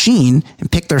 $5 in the machine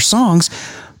and pick their songs.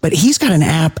 But he's got an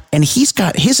app, and he's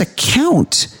got his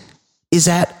account is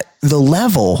at the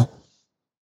level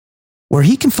where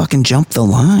he can fucking jump the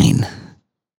line.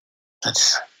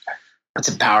 That's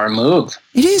a power move.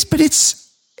 It is, but it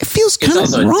feels kind of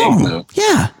also wrong. a dick move.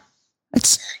 Yeah.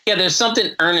 There's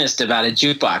something earnest about a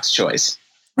jukebox choice.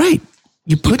 Right.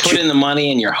 You put in the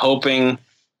money and you're hoping.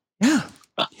 Yeah.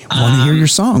 You want to hear your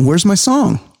song. Where's my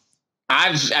song?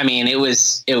 It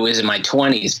was in my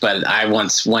 20s, but I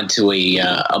once went to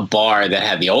a bar that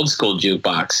had the old school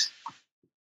jukebox,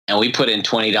 and we put in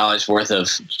 $20 worth of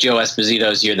Joe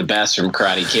Esposito's "You're the Best" from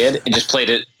Karate Kid, and just played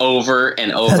it over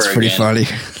and over again. That's pretty funny.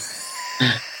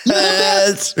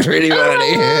 That's pretty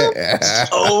funny.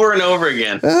 Over and over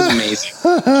again. It was amazing.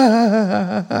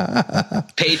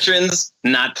 Patrons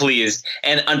not pleased,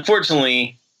 and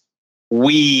unfortunately,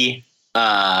 we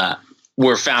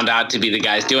were found out to be the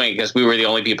guys doing it because we were the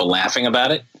only people laughing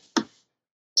about it.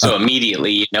 So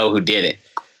immediately you know who did it.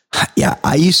 Yeah,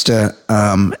 I used to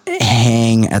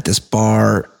hang at this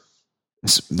bar,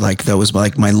 like that was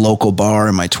like my local bar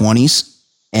in my 20s,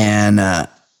 and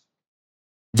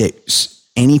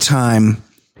anytime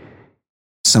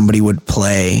somebody would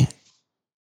play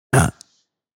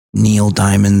Neil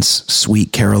Diamond's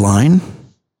 "Sweet Caroline,"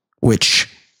 which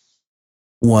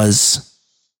was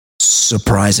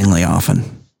surprisingly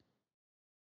often,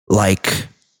 like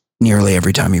nearly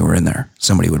every time you were in there,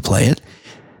 somebody would play it.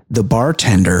 The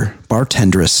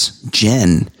bartendress,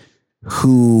 Jen,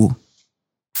 who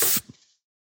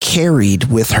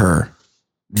carried with her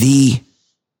the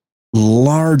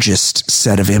largest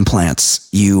set of implants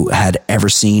you had ever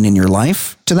seen in your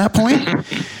life to that point,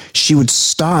 she would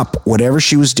stop whatever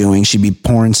she was doing. She'd be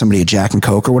pouring somebody a Jack and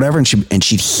Coke or whatever, and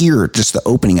she'd hear just the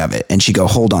opening of it, and she'd go,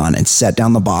 "Hold on," and set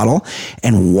down the bottle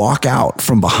and walk out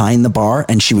from behind the bar,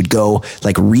 and she would go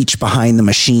like reach behind the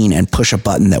machine and push a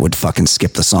button that would fucking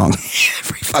skip the song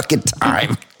every fucking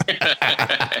time.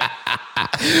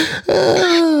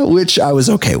 Which I was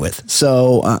okay with.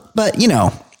 So, but you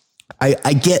know,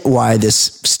 I get why this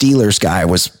Steelers guy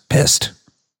was pissed.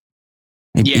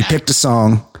 He picked a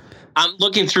song. I was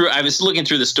looking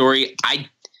through the story. I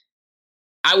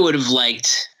would have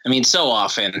liked, so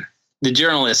often the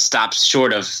journalist stops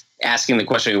short of asking the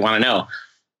question we want to know.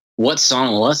 What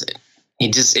song was it?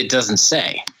 It doesn't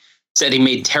say. It said he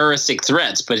made terroristic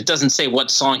threats, but it doesn't say what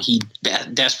song he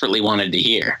desperately wanted to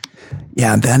hear.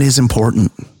 Yeah, that is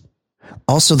important.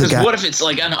 Also, the guy. What if it's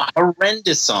like a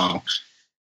horrendous song?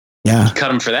 Yeah,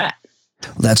 cut him for that.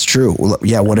 That's true. Well,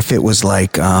 yeah. What if it was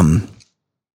like one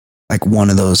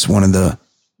of those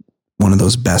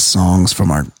best songs from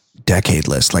our decade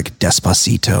list, like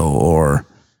Despacito or.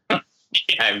 Yeah,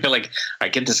 I feel like I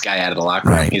get this guy out of the locker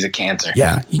room. Right. He's a cancer.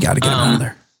 Yeah, you got to get him out of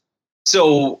there.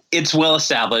 So it's well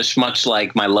established, much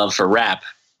like my love for rap,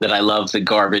 that I love the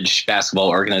garbage basketball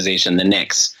organization, the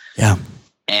Knicks. Yeah.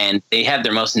 And they had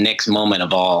their most Knicks moment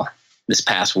of all this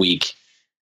past week.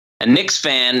 A Knicks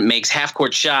fan makes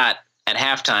half-court shot at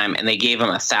halftime, and they gave him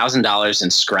 $1,000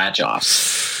 in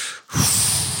scratch-offs.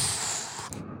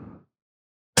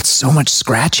 That's so much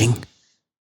scratching.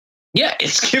 Yeah,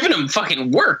 it's giving him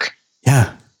fucking work.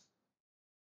 Yeah.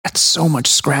 That's so much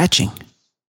scratching.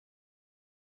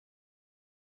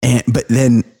 But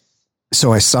then,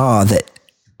 so I saw that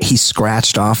he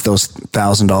scratched off those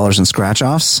 $1,000 in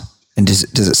scratch-offs. And does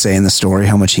it say in the story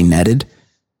how much he netted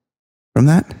from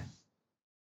that?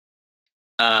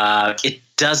 It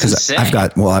doesn't say.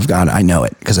 I know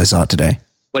it because I saw it today.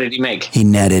 What did he make? He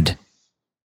netted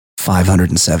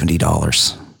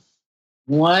 $570.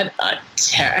 What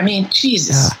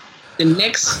Jesus. Yeah. The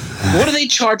Knicks, what do they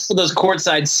charge for those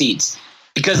courtside seats?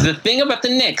 Because the thing about the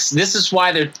Knicks, this is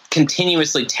why they're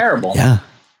continuously terrible. Yeah.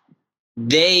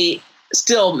 They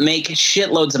still make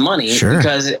shitloads of money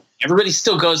because everybody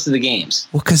still goes to the games.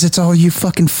 Well, because it's all you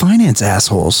fucking finance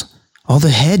assholes. All the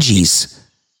hedgies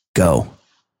go.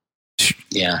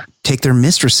 take their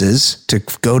mistresses to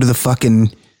go to the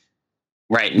fucking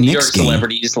right. New York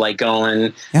celebrities like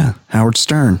going. Yeah, Howard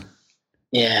Stern.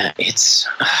 Yeah, it's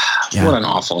what an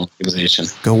awful organization.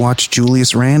 Go watch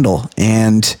Julius Randle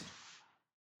and.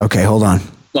 Okay, hold on.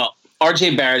 Well,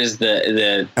 RJ Barrett is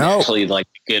the actually like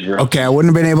good rookie. Okay, I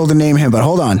wouldn't have been able to name him, but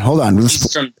hold on.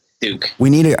 He's from Duke. We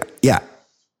need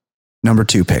number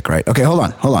 2 pick, right? Okay, hold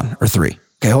on, or 3.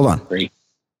 Okay, hold on. 3.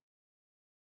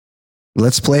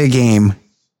 Let's play a game.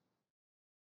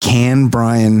 Can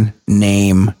Brian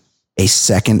name a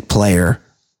second player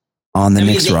on the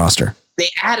Knicks roster? They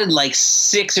added like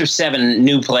 6 or 7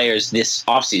 new players this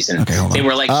offseason. Okay, hold on. They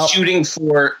were like shooting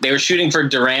for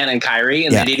Durant and Kyrie,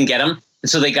 and they didn't get them. And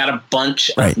so they got a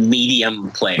bunch of medium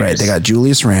players. Right, they got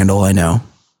Julius Randle, I know.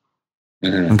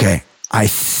 Mm-hmm. Okay, I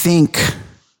think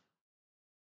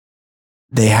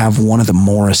they have one of the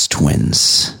Morris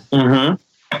twins. Mm-hmm.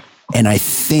 And I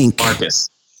think... Marcus.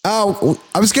 Oh,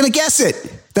 I was going to guess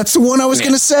it. That's the one I was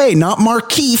going to say, not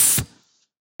Markeith.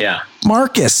 Yeah.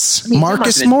 Marcus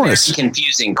Morris. Very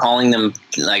confusing calling them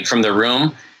like from the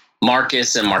room,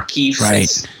 Marcus and Markeith. Right.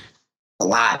 It's a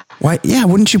lot. Why? Yeah.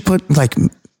 Wouldn't you put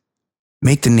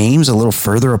make the names a little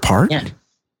further apart? Yeah.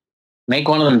 Make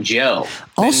one of them Joe.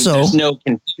 Also, there's no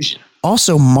confusion.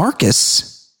 Also,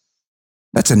 Marcus.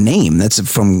 That's a name. That's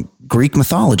from Greek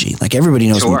mythology. Like everybody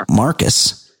knows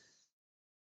Marcus.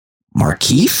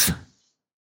 Markeith.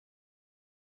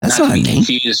 That's not a name.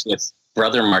 Confused with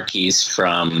Brother Marquise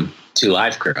from 2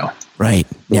 Live Crew. Right.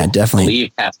 Yeah, definitely. I believe he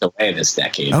passed away this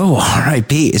decade. Oh,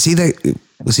 R.I.P. Was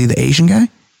he the Asian guy?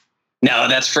 No,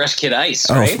 that's Fresh Kid Ice,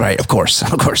 right? Oh, right. Of course.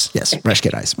 Yes. Fresh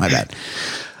Kid Ice. My bad.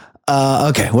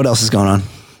 Okay. What else is going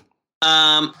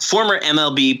on? Former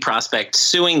MLB prospect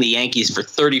suing the Yankees for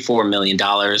 $34 million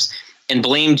and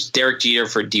blamed Derek Jeter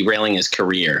for derailing his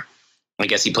career. I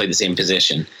guess he played the same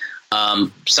position.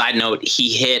 Side note,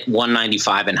 he hit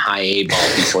 195 in high A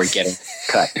ball before getting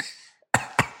cut.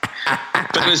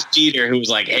 But it was Jeter who was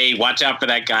like, hey, watch out for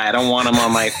that guy. I don't want him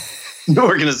on my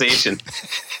organization.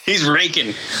 He's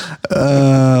raking.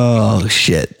 Oh,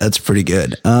 shit. That's pretty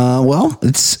good. Well,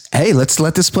 let's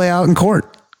let this play out in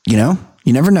court. You know,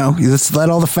 you never know. Let's let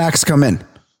all the facts come in.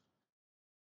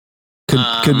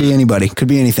 Could be anybody. Could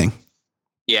be anything.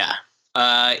 Yeah.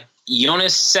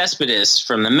 Jonas Cespedes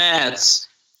from the Mets.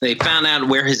 They found out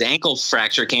where his ankle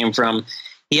fracture came from.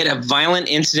 He had a violent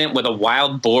incident with a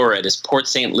wild boar at his Port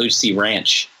St. Lucie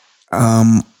ranch.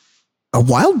 A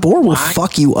wild boar will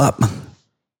fuck you up.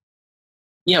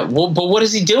 Yeah, well, but what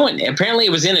is he doing? Apparently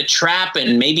it was in a trap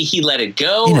and maybe he let it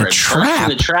go. In or a trap?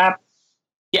 In the trap.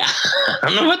 Yeah, I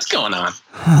don't know what's going on.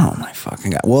 Oh, my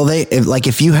fucking God. Well,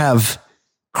 if you have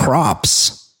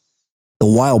crops, the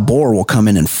wild boar will come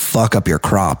in and fuck up your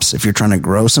crops. If you're trying to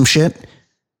grow some shit...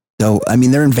 So, I mean,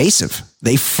 they're invasive.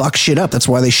 They fuck shit up. That's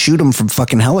why they shoot them from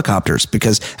fucking helicopters,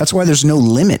 because that's why there's no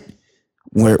limit.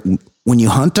 Where when you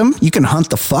hunt them, you can hunt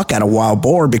the fuck out of wild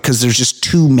boar because there's just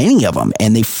too many of them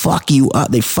and they fuck you up.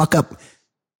 They fuck up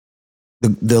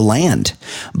the land.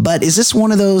 But is this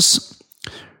one of those?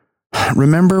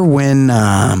 Remember when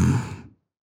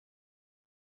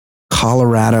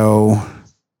Colorado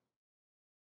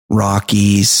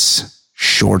Rockies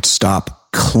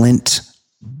shortstop Clint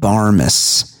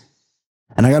Barmes?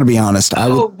 And I got to be honest.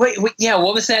 Wait, yeah.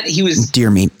 What was that? He was deer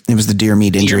meat. It was the deer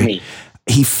meat injury. Deer meat.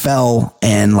 He fell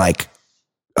and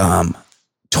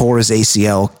tore his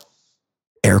ACL,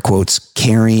 air quotes,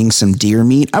 carrying some deer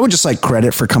meat. I would just like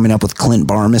credit for coming up with Clint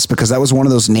Barmes because that was one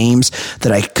of those names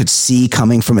that I could see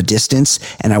coming from a distance,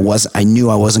 and I knew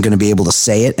I wasn't going to be able to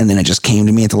say it, and then it just came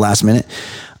to me at the last minute.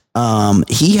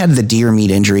 He had the deer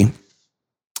meat injury.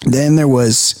 Then there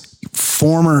was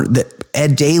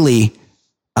Ed Daly.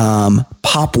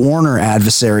 Pop Warner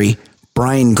adversary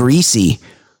Brian Greasy,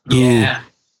 who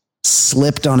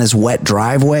slipped on his wet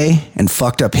driveway and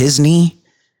fucked up his knee.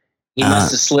 He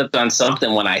must have slipped on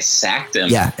something when I sacked him.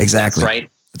 Yeah, exactly.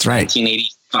 That's right.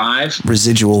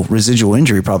 1985. Residual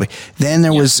injury, probably. Then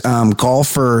there was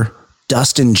golfer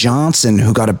Dustin Johnson,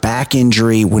 who got a back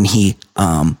injury when he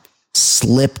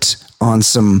slipped on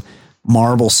some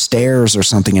marble stairs or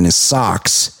something in his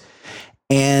socks.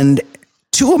 And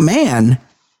to a man,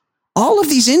 all of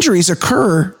these injuries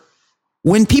occur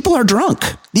when people are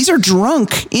drunk. Are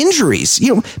drunk injuries.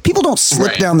 You know, people don't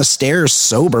slip down the stairs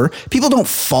sober. People don't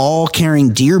fall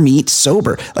carrying deer meat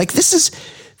sober. Like these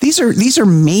are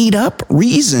made up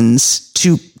reasons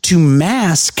to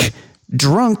mask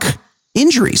drunk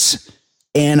injuries.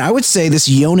 And I would say this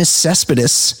Jonas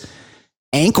Cespedes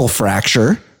ankle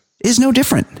fracture is no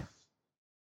different.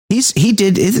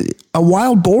 A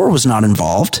wild boar was not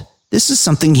involved. This is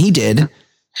something he did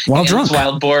while drunk.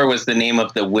 Wild Boar was the name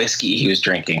of the whiskey he was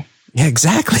drinking. Yeah,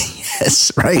 exactly.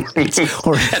 Yes, right.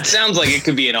 That sounds like it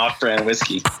could be an off-brand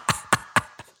whiskey.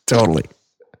 Totally.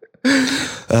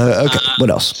 Okay, what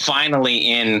else? Finally,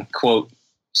 in, quote,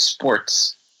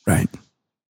 sports. Right.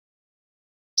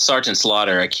 Sergeant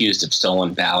Slaughter accused of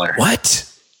stolen valor. What?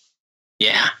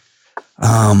 Yeah.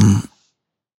 The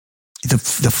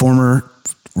former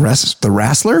the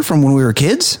wrestler from when we were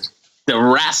kids? The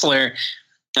wrestler,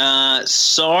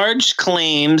 Sarge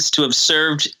claims to have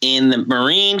served in the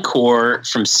Marine Corps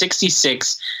from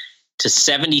 66 to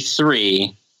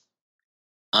 73.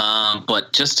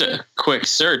 But just a quick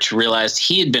search realized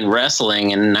he had been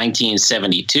wrestling in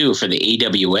 1972 for the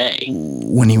AWA.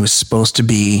 When he was supposed to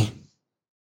be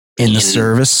in the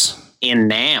service? In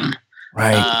Nam.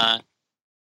 Right.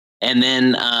 And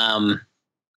then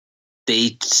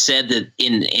they said that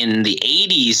in the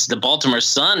 80s, the Baltimore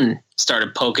Sun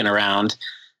started poking around,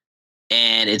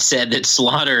 and it said that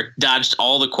Slaughter dodged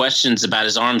all the questions about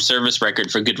his armed service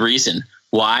record for good reason.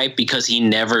 Why? Because he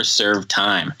never served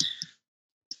time.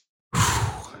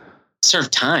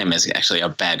 Served time is actually a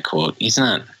bad quote. He's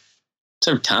not.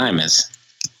 Served time is.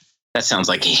 That sounds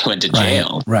like he went to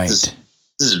jail. Right. This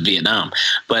is Vietnam.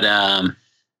 But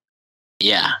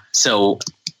yeah. So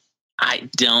I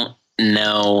don't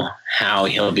know how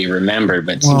he'll be remembered,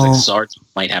 but it seems like Sarge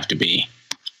might have to be.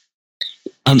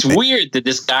 It's weird that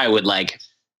this guy would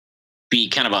be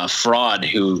kind of a fraud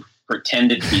who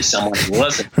pretended to be someone who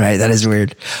wasn't. Right. That is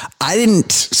weird. I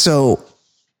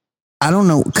don't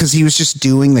know, because he was just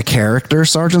doing the character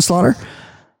Sergeant Slaughter.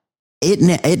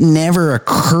 It never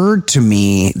occurred to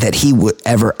me that he would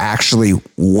ever actually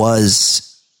was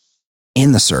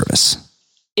in the service.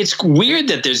 It's weird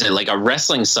that there's a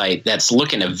wrestling site that's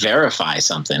looking to verify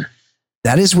something.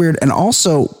 That is weird. And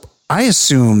also, I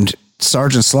assumed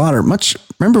Sergeant Slaughter,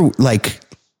 remember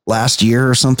last year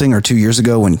or something, or 2 years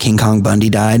ago when King Kong Bundy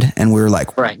died, and we were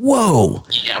like, right. Whoa.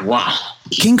 Yeah, wow.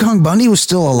 King Kong Bundy was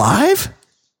still alive?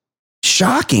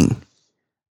 Shocking.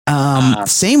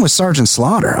 Same with Sergeant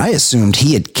Slaughter. I assumed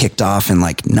he had kicked off in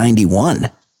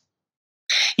 91.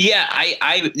 Yeah,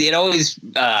 it always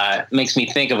makes me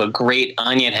think of a great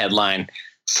Onion headline: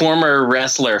 "Former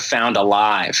wrestler found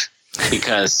alive,"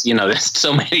 because there's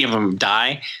so many of them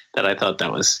die that I thought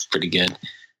that was pretty good.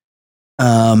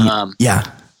 Yeah,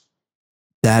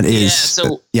 that is.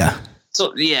 So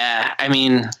I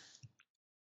mean.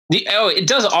 It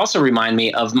does also remind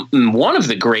me of one of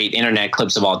the great internet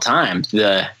clips of all time.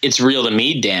 "It's real to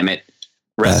me, damn it,"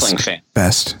 wrestling fan.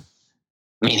 Best.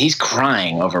 I mean, he's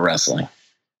crying over wrestling.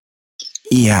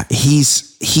 Yeah,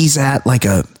 he's at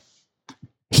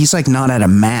he's not at a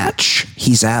match.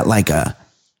 He's at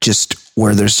just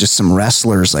where there's just some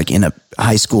wrestlers in a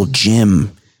high school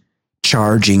gym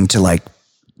charging to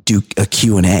do a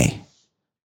Q&A.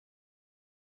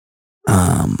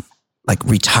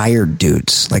 Retired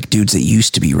dudes, dudes that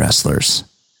used to be wrestlers,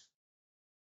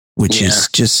 which is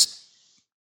just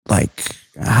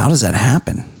how does that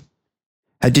happen?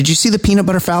 Did you see the Peanut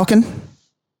Butter Falcon?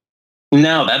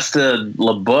 No, that's the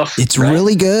LaBeouf. It's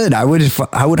really good. I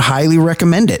would highly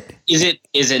recommend it. Is it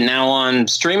now on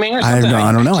streaming or something?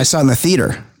 I don't know. I saw it in the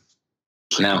theater.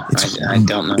 No, I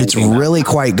don't know. It's really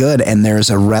quite good, and there's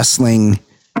a wrestling.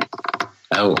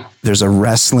 There's a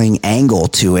wrestling angle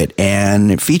to it,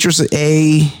 and it features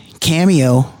a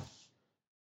cameo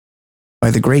by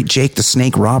the great Jake the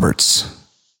Snake Roberts,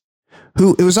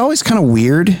 who it was always kind of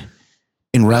weird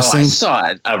in wrestling. I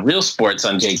saw a Real Sports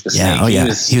on Jake the Snake.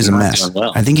 He was a mess.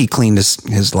 Well. I think he cleaned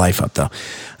his life up, though.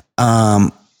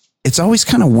 It's always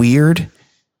kind of weird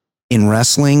in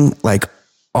wrestling.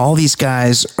 All these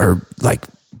guys are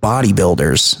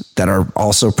bodybuilders that are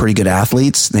also pretty good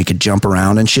athletes. They could jump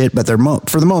around and shit, but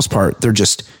for the most part, they're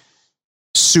just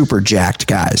super jacked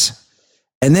guys.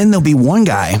 And then there'll be one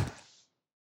guy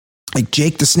like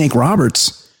Jake the Snake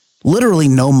Roberts, literally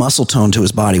no muscle tone to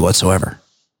his body whatsoever.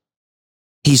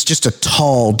 He's just a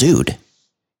tall dude.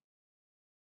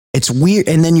 It's weird.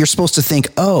 And then you're supposed to think,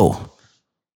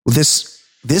 this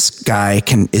guy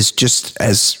is just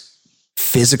as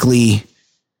physically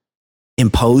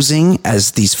imposing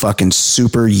as these fucking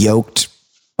super yoked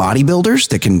bodybuilders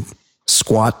that can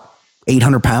squat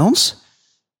 800 pounds.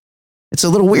 It's a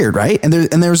little weird, right? And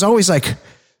there's always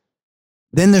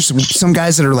then there's some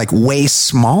guys that are way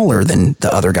smaller than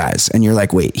the other guys. And you're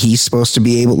like, wait, he's supposed to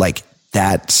be able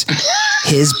that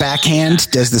his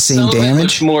backhand does the same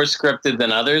damage. Some more scripted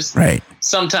than others. Right.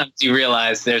 Sometimes you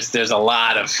realize there's a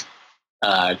lot of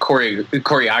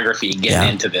choreography getting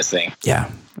into this thing. Yeah.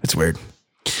 It's weird.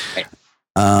 Right.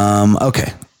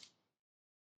 Okay.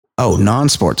 Oh,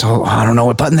 non-sports. Oh, I don't know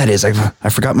what button that is. I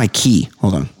forgot my key.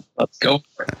 Hold on. Let's go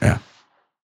for it. Yeah.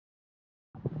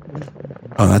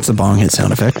 Oh, that's the bong hit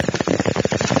sound effect.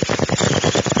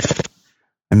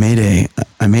 I made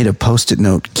a Post-it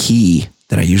note key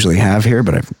that I usually have here,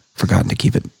 but I've forgotten to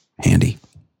keep it handy.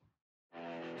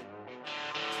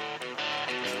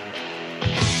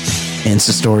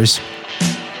 Insta stories.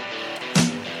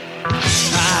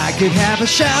 I could have a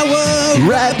shower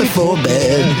Right before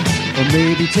bed. or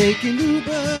maybe take an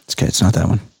Uber. It's okay, it's not that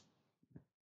one.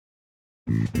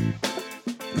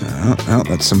 Oh,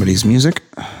 that's somebody's music.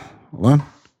 Hold on.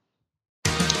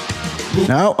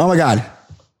 No, oh my God.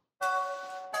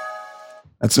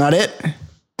 That's not it.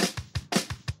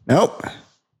 Nope.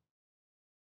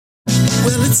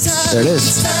 Well, it's time. There it is.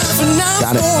 It's time for Now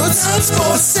Got it.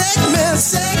 Sports segment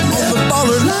on the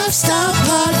Baller Lifestyle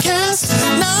Podcast.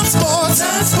 Now Sports.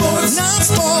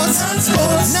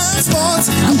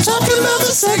 I'm talking about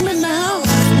the segment now.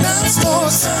 Now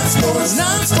Sports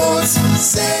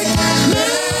segment.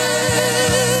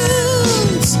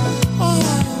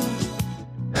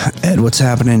 Oh. Ed, what's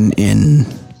happening in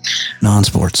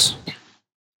non-sports?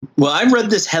 Well, I read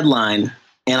this headline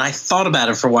and I thought about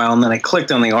it for a while, and then I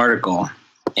clicked on the article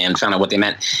and found out what they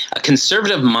meant. A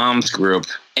conservative moms group,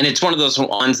 and it's one of those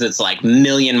ones that's like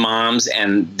million moms,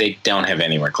 and they don't have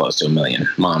anywhere close to a million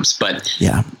moms. But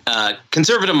Yeah.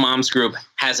 conservative moms group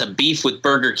has a beef with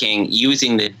Burger King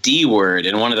using the D word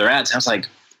in one of their ads. I was like,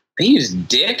 they use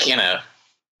dick in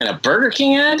a Burger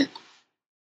King ad?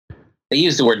 They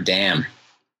use the word damn.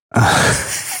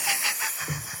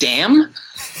 Damn?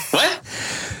 What?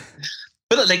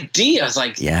 But like D, I was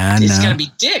like, Yeah, it's no. gotta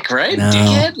be dick, right? No.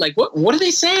 Dickhead? Like what are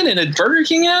they saying in a Burger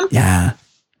King ad? Yeah.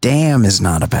 Damn is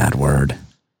not a bad word.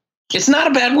 It's not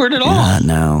a bad word at all. Yeah,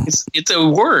 no. It's a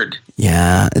word.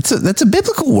 Yeah, that's a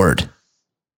biblical word.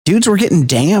 Dudes were getting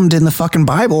damned in the fucking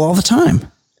Bible all the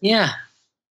time. Yeah.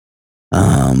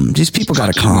 These people got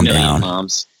to Fucking calm million down.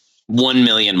 Moms. 1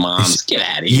 million moms. Get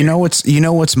out of here. You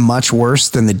know what's much worse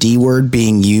than the D word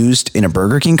being used in a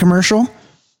Burger King commercial?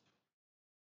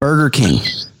 Burger King.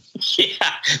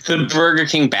 Yeah, the Burger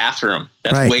King bathroom.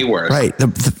 That's Right, way worse. Right.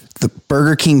 The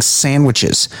Burger King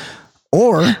sandwiches.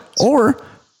 Or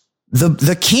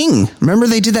the King. Remember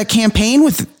they did that campaign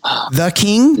with the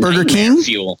King, Burger Nightmare King?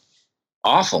 fuel.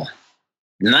 Awful.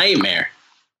 Nightmare.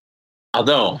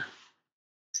 Although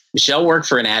Michelle worked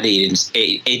for an ad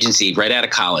agency right out of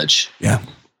college. Yeah.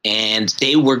 And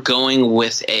they were going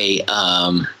with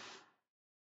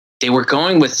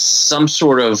some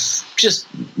sort of just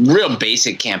real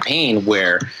basic campaign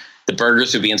where the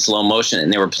burgers would be in slow motion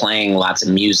and they were playing lots of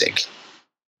music.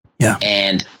 Yeah.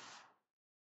 And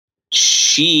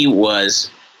she was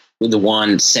the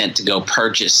one sent to go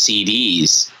purchase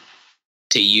CDs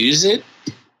to use it.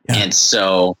 Yeah. And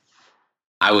so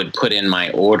I would put in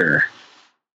my order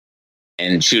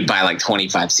and she would buy like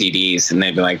 25 CDs and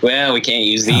they'd be like, well, we can't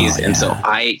use these. Oh, And so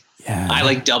yeah. I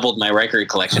like doubled my record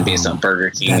collection based on Burger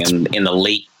King in the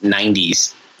late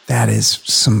 90s. That is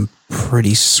some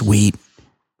pretty sweet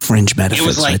fringe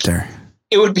benefits like- right there.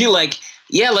 It would be like,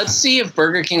 yeah, let's see if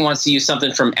Burger King wants to use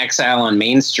something from Exile on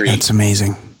Main Street. That's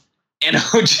amazing. And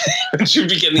would you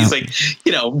be getting these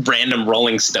random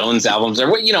Rolling Stones albums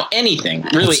or anything,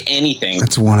 really anything.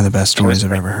 That's one of the best stories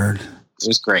I've ever heard. It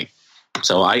was great.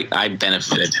 So I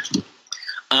benefited.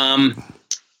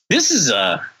 This is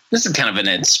kind of an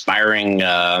inspiring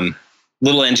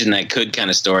little engine that could kind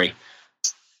of story.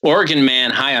 Oregon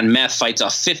man high on meth fights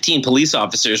off 15 police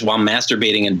officers while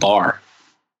masturbating in bar.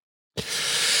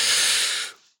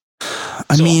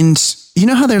 I mean, you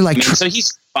know how they're like... so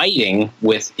he's fighting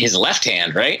with his left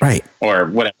hand, right? Right. Or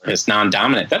whatever, his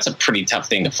non-dominant. That's a pretty tough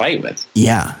thing to fight with.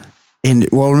 Yeah. And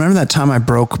well, remember that time I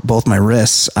broke both my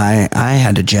wrists? I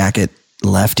had to jacket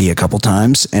lefty a couple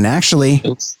times, and actually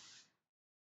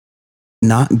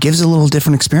gives a little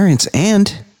different experience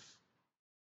and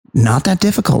not that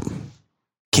difficult.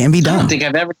 Can be done. I don't think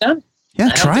I've ever done it. Yeah,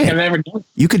 try it. I've ever done it.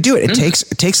 You could do it. It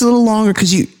takes a little longer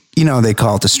because you they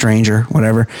call it the stranger,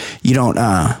 whatever. You don't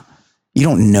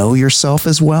know yourself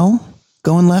as well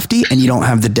going lefty, and you don't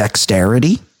have the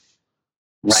dexterity.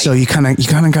 Right. So you kind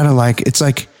of gotta like it's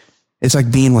like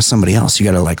being with somebody else. You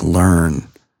gotta like learn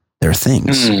their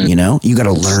things. You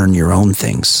gotta learn your own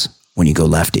things when you go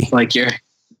lefty. Like you're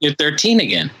 13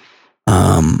 again.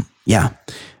 Yeah.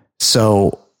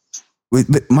 So,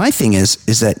 but my thing is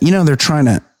that they're trying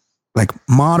to like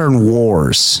modern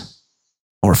wars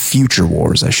or future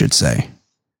wars, I should say,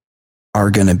 are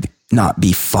gonna not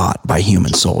be fought by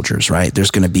human soldiers, right? It's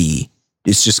just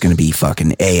going to be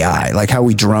fucking AI, like how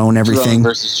we drone everything. Drone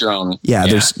versus drone. Yeah.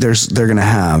 They're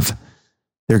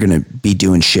going to be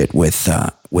doing shit with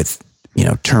the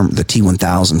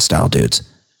T-1000 style dudes.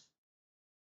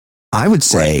 I would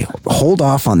say hold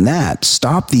off on that.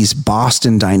 Stop these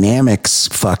Boston Dynamics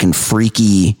fucking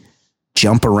freaky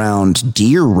jump around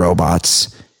deer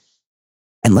robots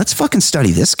and let's fucking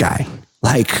study this guy.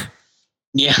 Like,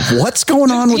 what's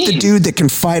going on with the dude that can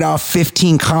fight off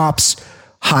 15 cops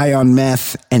high on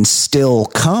meth and still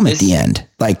come at the end?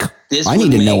 Like, I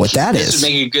need to know what that is. This would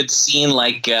make a good scene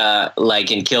like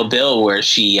in Kill Bill where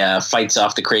she fights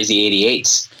off the crazy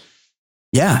 88s.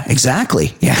 Yeah,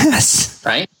 exactly. Yes.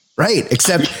 Right? Right.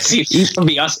 Except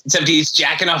he's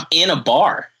jacking off in a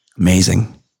bar.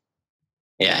 Amazing.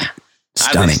 Yeah.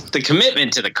 Stunning. The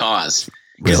commitment to the cause.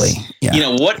 Really? Yeah. You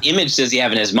know, what image does he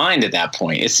have in his mind at that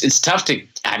point? It's tough to,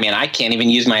 I mean, I can't even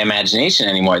use my imagination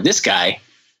anymore. This guy,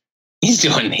 he's a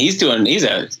what am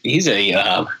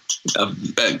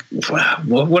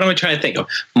I trying to think of?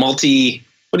 What do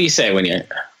you say when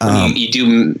you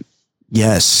do?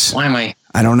 Yes. Why am I?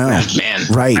 I don't know. Man,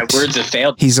 right. My words have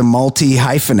failed. He's a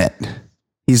multi-hyphenate.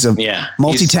 He's a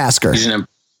multitasker. He's a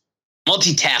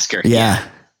multitasker. Yeah.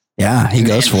 Yeah. He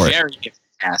goes for it. Very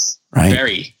fast. Right.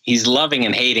 Very. He's loving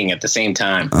and hating at the same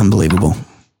time. Unbelievable.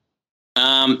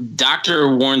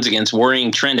 Doctor warns against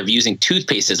worrying trend of using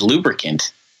toothpaste as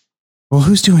lubricant. Well,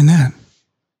 who's doing that?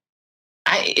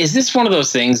 Is this one of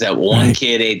those things that one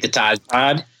kid ate the Tide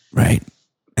Pod? Right.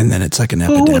 And then it's like an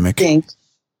epidemic. Who would think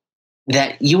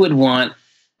that you would want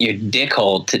your dick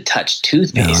hole to touch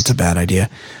toothpaste? No, it's a bad idea.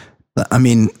 I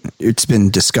mean, it's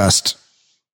been discussed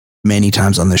many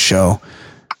times on the show.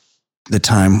 The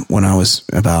time when I was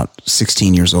about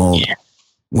 16 years old,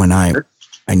 when I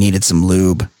needed some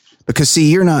lube, because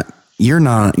see, you're a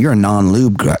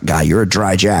non-lube guy. You're a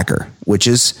dry jacker, which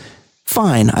is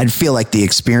fine. I'd feel like the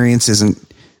experience isn't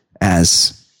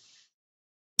as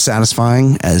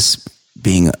satisfying as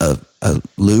being a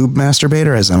lube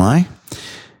masturbator as am I.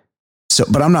 So,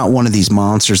 but I'm not one of these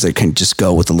monsters that can just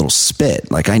go with a little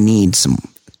spit. Like I need some,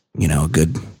 a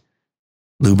good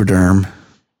Lubriderm,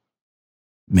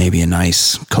 maybe a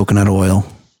nice coconut oil,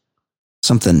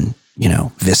 something,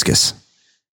 viscous.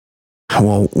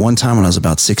 Well, one time when I was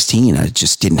about 16, I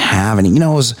just didn't have any,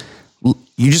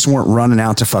 you just weren't running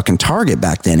out to fucking Target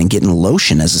back then and getting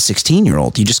lotion as a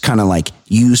 16-year-old. You just kind of like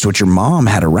used what your mom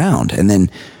had around. And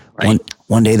then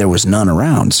one day there was none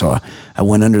around. So I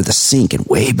went under the sink, and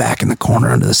way back in the corner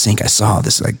under the sink, I saw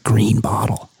this like green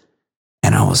bottle.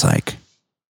 And I was like,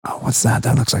 oh, what's that?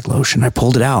 That looks like lotion. I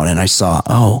pulled it out and I saw,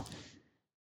 oh,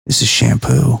 this is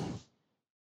shampoo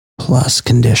plus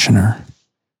conditioner.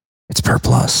 It's Per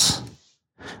Plus.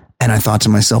 And I thought to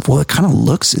myself, well, it kind of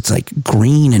looks, it's like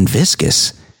green and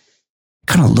viscous. It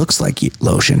kind of looks like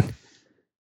lotion.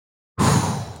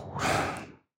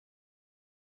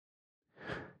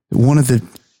 One of the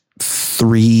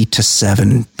 3 to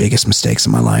 7 biggest mistakes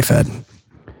in my life, Ed.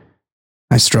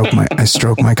 I stroked my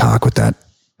cock with that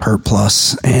Per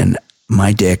Plus, and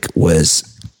my dick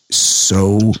was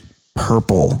so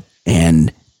purple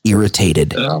and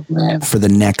irritated for the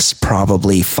next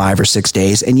probably 5 or 6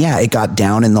 days. And yeah, it got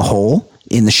down in the hole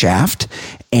in the shaft,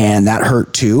 and that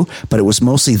hurt too, but it was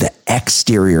mostly the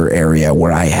exterior area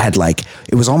where I had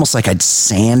it was almost like I'd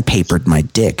sandpapered my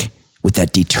dick with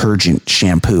that detergent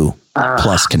shampoo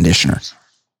plus conditioner.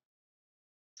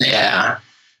 Yeah.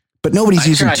 But nobody's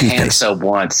using toothpaste. Hand soap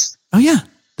once. Oh yeah,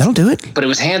 that'll do it. But it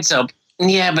was hand soap.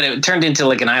 Yeah, but it turned into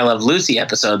like an I Love Lucy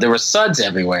episode. There were suds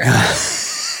everywhere.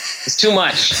 It's too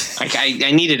much.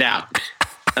 I need it out.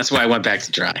 That's why I went back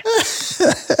to dry.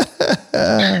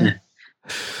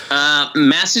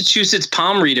 Massachusetts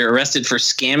palm reader arrested for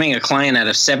scamming a client out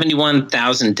of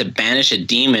 $71,000 to banish a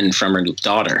demon from her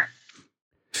daughter.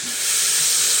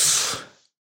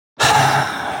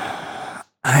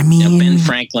 I mean,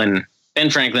 Ben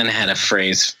Franklin had a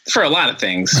phrase for a lot of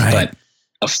things, but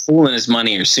a fool and his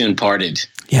money are soon parted.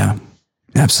 Yeah,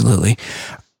 absolutely.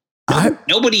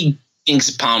 Nobody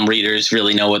thinks palm readers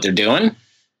really know what they're doing.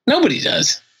 Nobody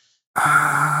does.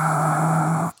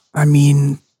 I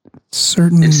mean,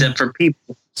 certain, except for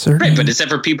people, certain, right? But except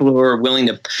for people who are willing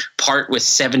to part with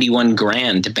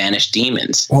 $71,000 to banish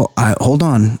demons. Well, hold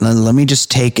on. Let me just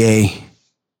take a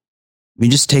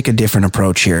different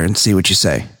approach here and see what you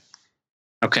say.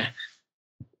 Okay.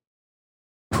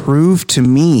 Prove to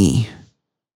me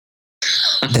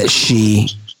that she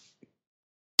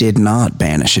did not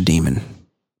banish a demon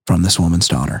from this woman's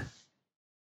daughter.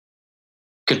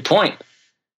 Good point.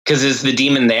 Because is the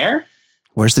demon there?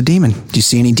 Where's the demon? Do you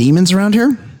see any demons around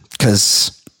here?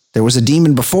 Because there was a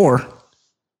demon before,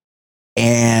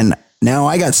 and now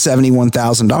I got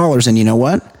 $71,000, and you know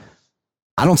what?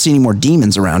 I don't see any more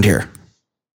demons around here.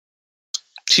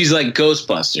 She's like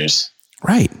Ghostbusters.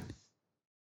 Right.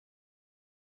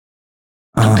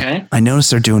 Okay. I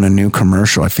noticed they're doing a new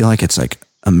commercial. I feel like it's like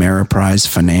Ameriprise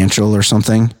Financial or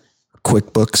something,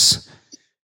 QuickBooks,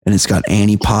 and it's got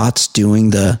Annie Potts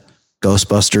doing the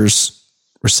Ghostbusters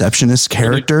receptionist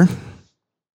character.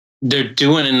 They're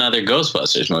doing another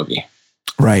Ghostbusters movie.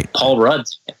 Right. Paul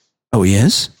Rudd's. Oh, he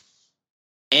is?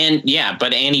 And yeah,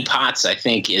 but Annie Potts, I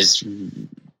think, is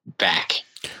back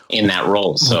in that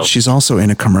role. So well, she's also in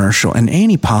a commercial, and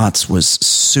Annie Potts was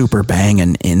super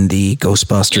banging in the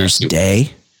Ghostbusters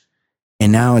day.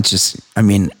 And now it's just, I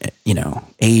mean, you know,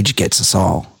 age gets us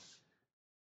all.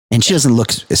 And she doesn't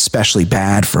look especially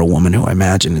bad for a woman who I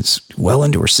imagine is well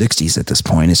into her 60s at this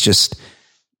point. It's just,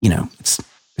 you know,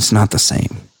 it's not the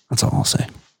same. That's all I'll say.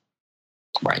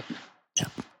 Right. Yeah.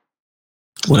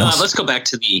 What else? Let's go back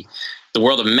to the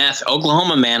world of meth.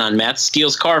 Oklahoma man on meth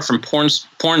steals car from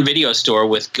porn video store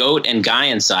with goat and guy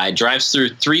inside, drives through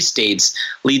 3 states,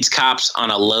 leads cops on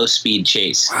a low-speed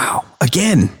chase. Wow.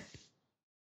 Again,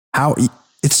 how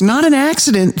it's not an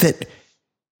accident that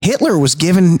Hitler was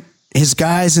giving his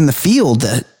guys in the field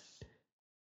that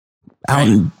out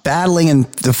and battling in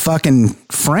the fucking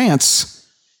France.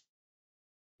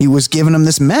 He was giving them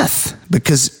this meth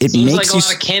because it Seems makes like a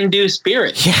lot of can-do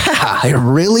spirit. Yeah, it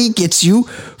really gets you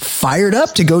fired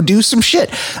up to go do some shit.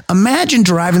 Imagine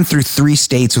driving through 3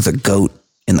 states with a goat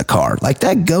in the car. Like,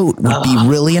 that goat would be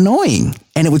really annoying,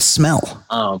 and it would smell.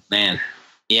 Oh, man.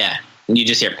 Yeah. And you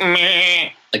just hear meh,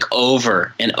 like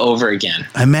over and over again.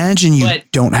 Imagine you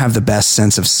don't have the best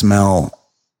sense of smell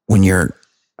when you're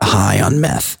high on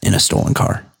meth in a stolen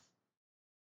car.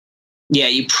 Yeah,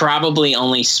 you probably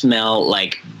only smell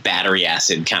like battery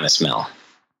acid kind of smell.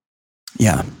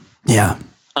 Yeah. Yeah.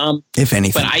 If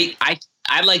anything. But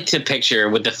I like to picture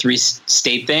with the 3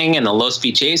 state thing and the low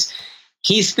speed chase,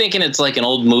 he's thinking it's like an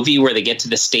old movie where they get to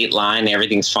the state line and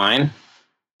everything's fine.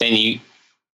 Then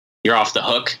you're off the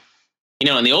hook. You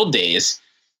know, in the old days,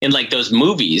 in like those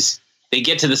movies, they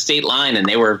get to the state line and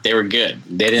they were good.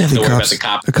 They didn't have to worry about the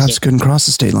cops. The cops couldn't cross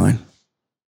the state line.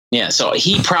 Yeah, so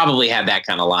he probably had that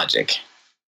kind of logic.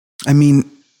 I mean,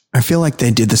 I feel like they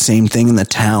did the same thing in the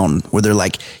town where they're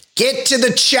like, get to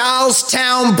the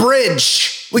Charlestown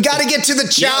Bridge. We got to get to the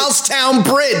Charlestown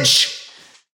Bridge.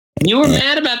 You were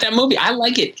mad about that movie. I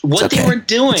like it. What they were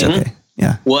doing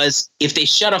was if they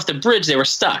shut off the bridge, they were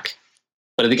stuck.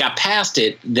 But if they got past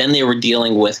it, then they were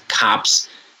dealing with cops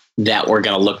that were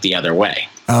going to look the other way.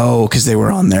 Oh, because they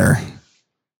were on their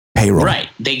payroll. Right.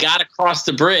 They got across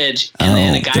the bridge and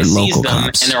then a guy sees them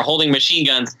cops. and they're holding machine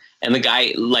guns and the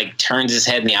guy like turns his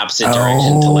head in the opposite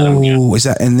direction to let them go. Is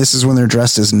that, and this is when they're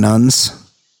dressed as nuns?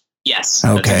 Yes.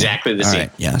 Okay. That's exactly the scene.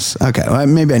 Right. Yes. Okay. Well,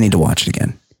 maybe I need to watch it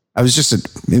again. I was just,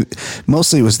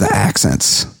 mostly it was the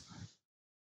accents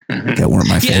that weren't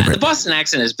my favorite. Yeah, the Boston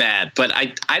accent is bad, but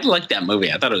I liked that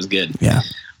movie. I thought it was good. Yeah.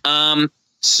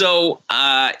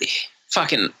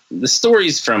 Fucking the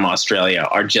stories from Australia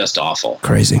are just awful.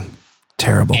 Crazy.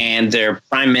 Terrible. And their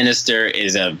prime minister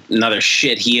is another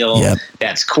shitheel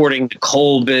that's courting the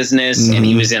coal business. And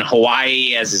he was in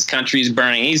Hawaii as his country's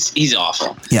burning. He's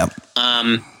awful. Yep.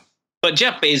 But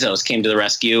Jeff Bezos came to the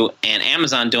rescue, and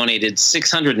Amazon donated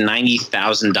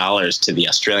 $690,000 to the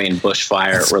Australian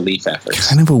bushfire relief efforts.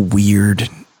 Kind of a weird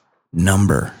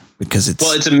number. Because it's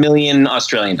 $1 million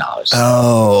Australian dollars.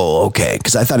 Oh, okay.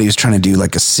 Because I thought he was trying to do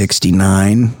like a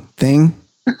 69 thing.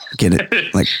 Get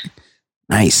it? Like,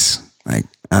 nice. Like,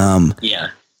 yeah.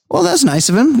 Well, that's nice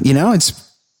of him. You know,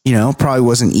 it's, you know, probably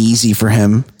wasn't easy for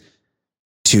him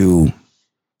to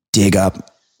dig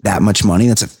up that much money.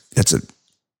 That's a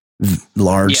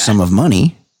large sum of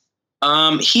money.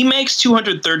 He makes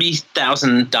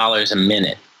 $230,000 a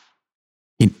minute.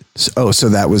 So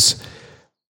that was.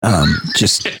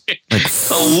 Just like a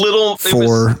little, it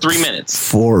was 3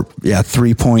 minutes.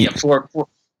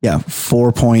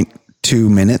 4.2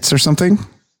 minutes or something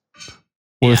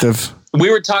worth of.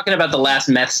 We were talking about the last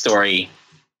meth story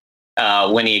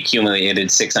when he accumulated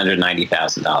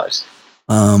 $690,000.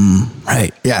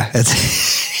 Right. Yeah.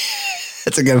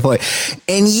 That's a good point.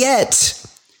 And yet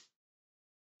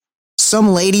some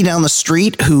lady down the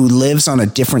street who lives on a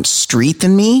different street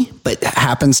than me, but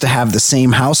happens to have the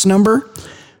same house number,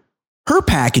 her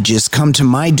packages come to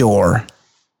my door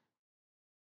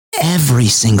every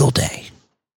single day.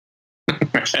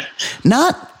 He's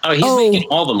making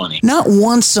all the money. Not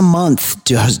once a month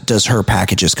does her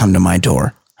packages come to my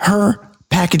door. Her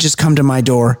packages come to my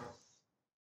door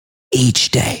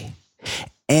each day.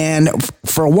 And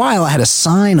for a while, I had a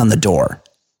sign on the door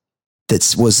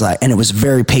that was like, and it was a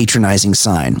very patronizing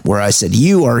sign where I said,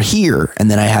 "You are here," and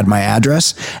then I had my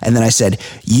address, and then I said,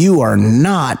 "You are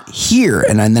not here,"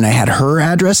 and then I had her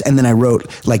address, and then I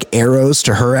wrote like arrows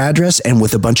to her address, and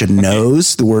with a bunch of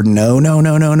no's, the word no, no,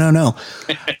 no, no, no, no.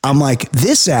 I'm like,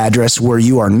 this address where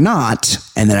you are not,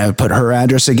 and then I would put her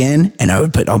address again, and I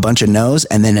would put a bunch of no's,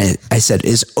 and then I said,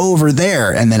 is over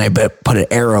there, and then I put an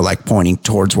arrow like pointing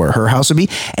towards where her house would be,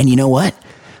 and you know what?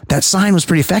 That sign was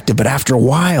pretty effective, but after a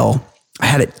while, I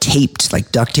had it taped,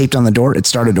 like duct taped on the door.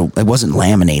 It wasn't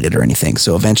laminated or anything.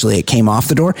 So eventually it came off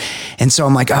the door. And so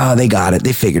I'm like, oh, they got it.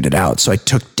 They figured it out. So I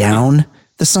took down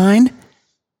the sign.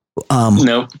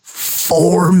 No.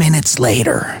 4 minutes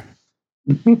later,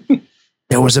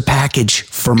 there was a package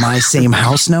for my same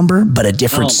house number, but a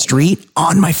different street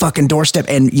on my fucking doorstep.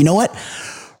 And you know what?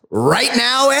 Right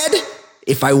now, Ed,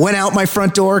 if I went out my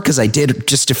front door, because I did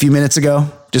just a few minutes ago,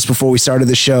 just before we started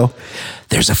the show,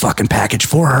 there's a fucking package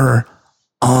for her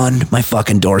on my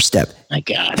fucking doorstep. My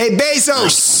God. Hey,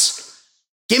 Bezos,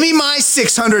 give me my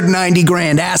 690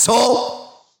 grand, asshole.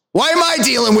 Why am I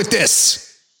dealing with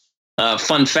this?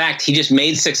 Fun fact, he just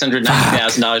made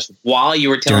 $690,000 while you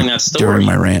were telling that story. During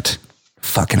my rant.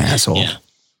 Fucking asshole. Yeah.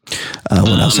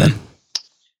 What else then?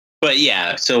 But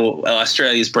yeah, so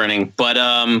Australia's burning. But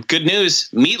good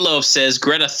news, Meatloaf says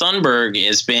Greta Thunberg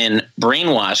has been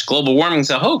brainwashed. Global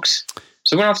warming's a hoax.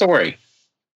 So we don't have to worry.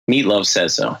 Meatloaf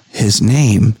says so. His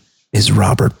name is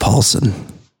Robert Paulson.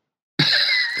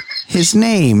 His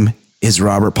name is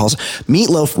Robert Paulson.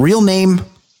 Meatloaf, real name,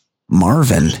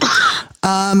 Marvin.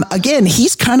 Again,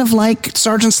 he's kind of like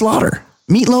Sergeant Slaughter.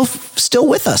 Meatloaf still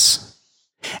with us.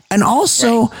 And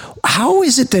also, how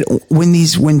is it that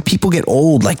when people get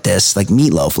old like this, like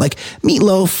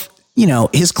Meatloaf, you know,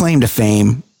 his claim to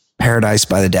fame, Paradise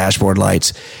by the Dashboard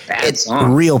Lights, it's a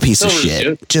real piece of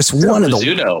shit. Just one of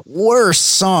the worst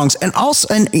songs. And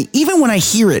also, and even when I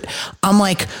hear it, I'm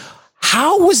like,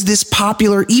 how was this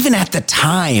popular even at the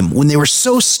time when they were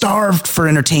so starved for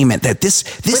entertainment that this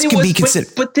could be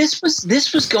considered? But this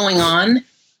was going on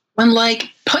when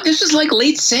this was like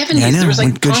late 70s. Yeah, I know, there was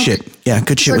like good shit. Yeah,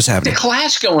 good shit was happening. The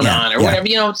Clash going on or whatever,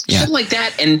 you know, shit like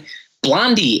that. And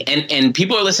Blondie and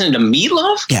people are listening to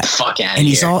Meatloaf. Yeah, fuck out of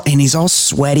here. He's all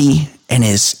sweaty and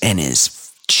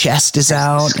his chest is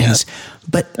out.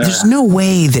 But there's no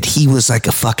way that he was like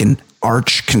a fucking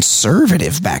arch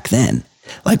conservative back then.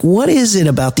 Like, what is it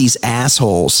about these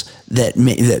assholes that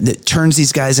turns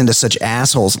these guys into such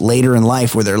assholes later in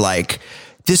life where they're like,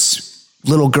 this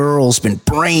little girl's been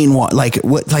brainwashed,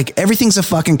 like everything's a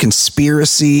fucking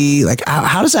conspiracy. Like,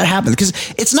 how does that happen? Because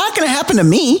it's not going to happen to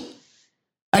me.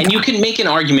 And you can make an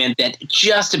argument that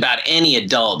just about any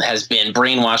adult has been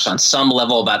brainwashed on some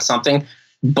level about something,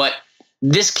 but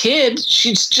this kid,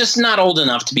 she's just not old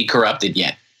enough to be corrupted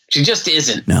yet. She just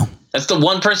isn't. No. That's the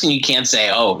one person you can't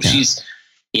say, she's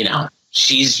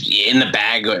in the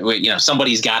bag,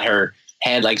 somebody's got her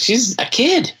head. Like, she's a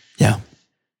kid. Yeah.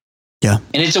 Yeah.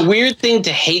 And it's a weird thing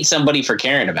to hate somebody for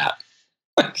caring about.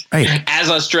 Right.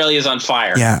 As Australia's on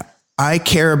fire. Yeah. I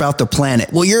care about the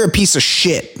planet. Well, you're a piece of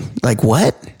shit. Like,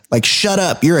 what? Like, shut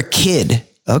up. You're a kid.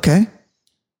 Okay.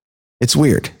 It's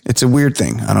weird. It's a weird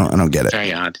thing. I don't get it.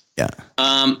 Very odd. Yeah.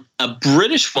 A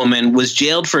British woman was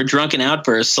jailed for a drunken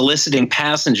outburst soliciting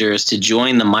passengers to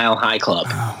join the Mile High Club.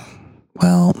 Oh,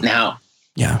 well. Now,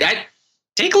 yeah.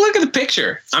 Take a look at the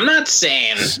picture. I'm not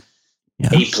saying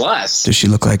A+. Does she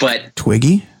look like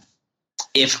Twiggy?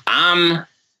 If I'm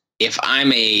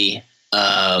a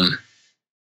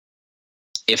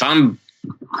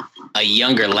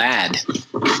younger lad,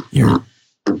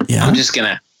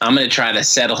 I'm gonna try to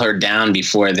settle her down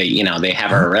before they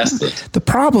have her arrested. The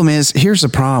problem is, here's the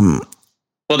problem.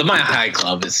 Well, the Mile High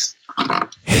Club is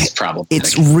problematic.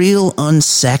 It's real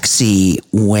unsexy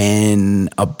when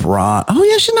a broad. Oh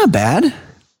yeah, she's not bad.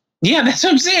 Yeah, that's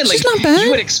what I'm saying. She's not bad.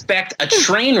 You would expect a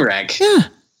train wreck. Yeah.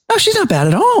 No, she's not bad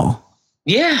at all.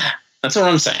 Yeah, that's what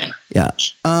I'm saying. Yeah.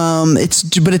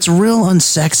 It's real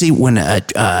unsexy when a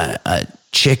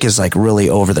chick is like really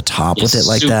over the top with it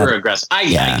like that. Super aggressive. I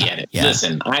get it. Yeah.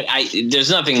 Listen, I there's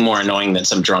nothing more annoying than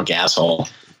some drunk asshole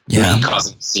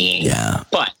causing a scene. Yeah.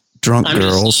 But drunk I'm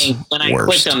girls. Just saying, when I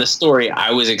clicked on the story,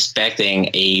 I was expecting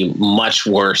a much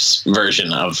worse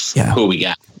version of who we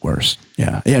got. Worse.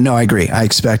 Yeah. Yeah. No, I agree. I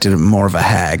expected more of a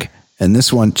hag. And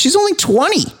this one, she's only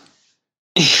 20.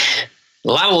 A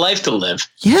lot of life to live.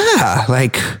 Yeah.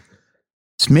 Like,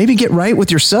 maybe get right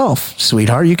with yourself,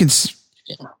 sweetheart. You can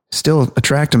still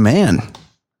attract a man.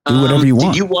 Do whatever you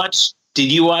want.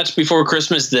 Did you watch before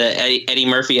Christmas the Eddie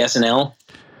Murphy SNL?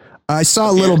 I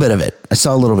saw a little bit of it. I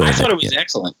thought it was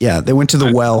excellent. Yeah, they went to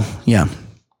the well. Yeah.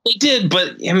 They did,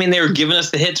 but I mean, they were giving us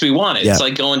the hits we wanted. Yeah. It's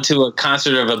like going to a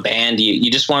concert of a band.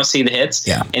 You just want to see the hits.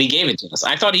 Yeah. And he gave it to us.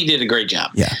 I thought he did a great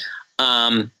job. Yeah.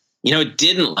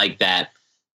 Didn't like that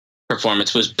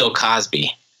performance was Bill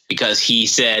Cosby, because he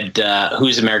said,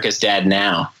 "Who's America's Dad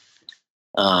now?"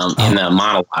 In the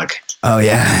monologue. Oh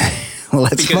yeah. Well,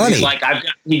 that's because funny. He's like,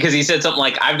 because he said something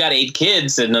like, "I've got 8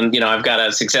 kids, and I've got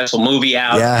a successul movie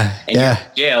out." Yeah, and you're in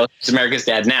jail. It's America's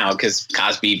Dad now, because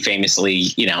Cosby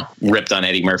famously, ripped on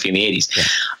Eddie Murphy in the 80s.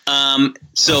 Yeah.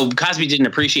 So Cosby didn't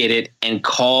appreciate it and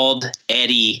called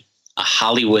Eddie a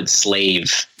Hollywood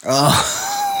slave. Oh.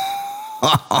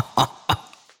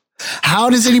 How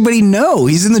does anybody know?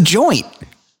 He's in the joint.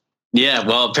 Yeah,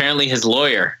 well, apparently his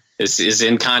lawyer is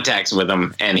in contact with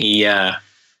him, and he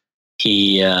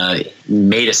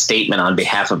made a statement on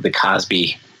behalf of the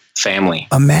Cosby family.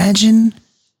 Imagine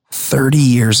 30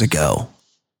 years ago,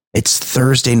 it's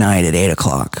Thursday night at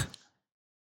 8:00,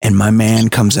 and my man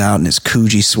comes out in his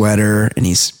Coogee sweater, and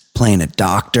he's playing a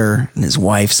doctor, and his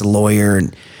wife's a lawyer,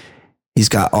 and he's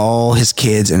got all his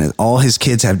kids, and all his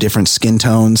kids have different skin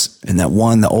tones, and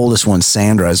the oldest one,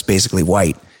 Sandra, is basically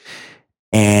white.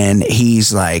 And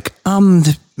he's like, "I'm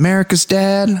America's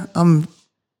Dad. I'm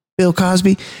Bill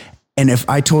Cosby." And if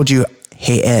I told you,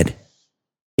 "Hey, Ed,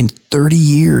 in 30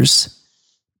 years,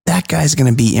 that guy's going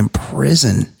to be in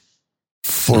prison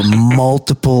for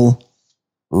multiple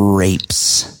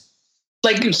rapes."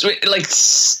 Like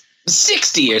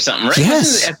 60 or something, right? Yes.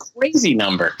 This is a crazy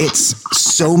number. It's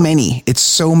so many. It's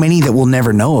so many that we'll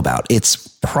never know about. It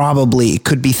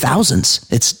could be thousands.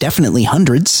 It's definitely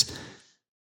hundreds.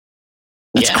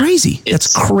 That's crazy.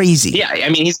 That's crazy. Yeah. I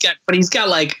mean, he's got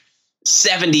like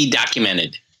 70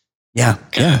 documented. Yeah.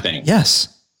 Kind of thing. Yes,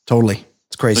 totally.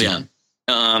 It's crazy. Yeah.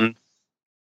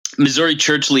 Missouri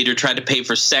church leader tried to pay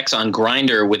for sex on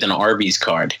Grindr with an Arby's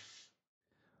card.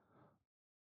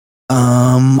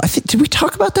 I think, did we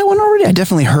talk about that one already? I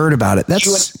definitely heard about it.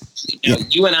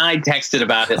 You and I texted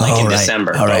about it in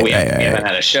December. All right, we haven't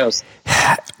had a show.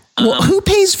 Well, who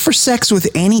pays for sex with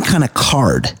any kind of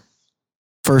card?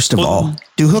 First of all,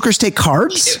 do hookers take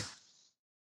cards?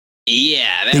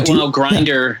 Yeah,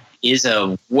 Grindr is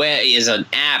an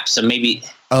app, so maybe.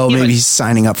 Oh, maybe he's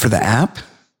signing up for the app.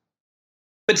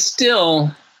 But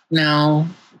still, no,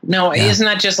 isn't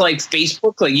that just like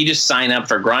Facebook? Like you just sign up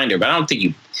for Grindr, but I don't think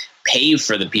you pay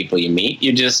for the people you meet.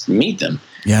 You just meet them.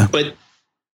 Yeah. But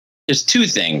there's two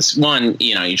things. One,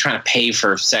 you're trying to pay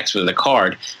for sex with a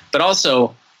card, but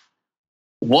also,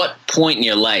 what point in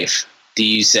your life do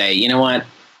you say, you know what,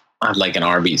 I'd like an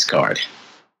Arby's card?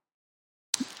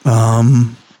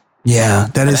 Yeah,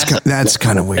 that's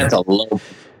kind of weird. That's a low.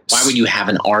 Why would you have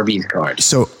an Arby's card?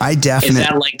 So I definitely. Is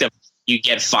that like you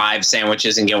get 5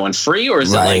 sandwiches and get one free, or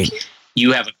is it like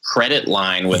you have a credit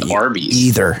line with Arby's?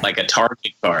 Either. Like a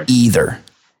Target card. Either.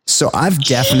 So I've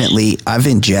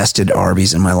ingested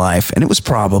Arby's in my life, and it was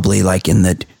probably like in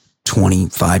the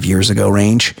 25 years ago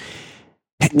range.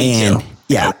 And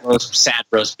yeah, sad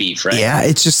roast beef, right? Yeah,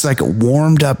 it's just like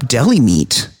warmed up deli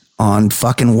meat on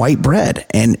fucking white bread.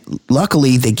 And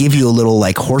luckily they give you a little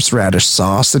like horseradish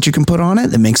sauce that you can put on it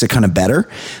that makes it kind of better.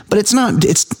 But it's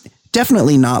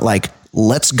definitely not like,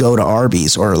 let's go to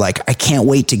Arby's, or like, I can't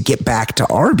wait to get back to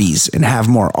Arby's and have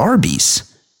more Arby's.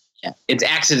 Yeah, it's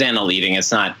accidental eating.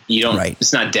 It's not,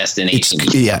 it's not destination.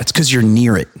 It's because you're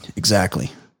near it.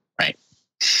 Exactly. Right.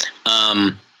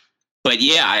 But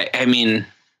yeah, I mean,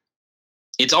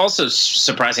 it's also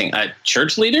surprising. A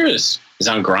church leader is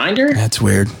on Grindr. That's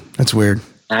weird.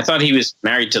 And I thought he was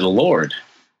married to the Lord.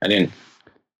 I didn't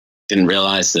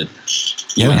realize that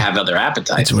he would have other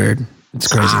appetites. That's weird. It's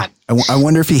crazy. I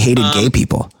wonder if he hated gay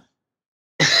people.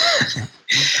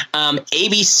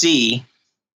 ABC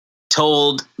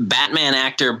told Batman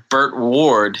actor Burt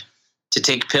Ward to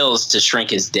take pills to shrink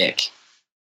his dick.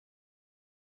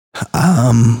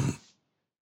 I've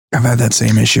had that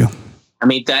same issue. I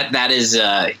mean, that is,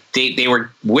 they were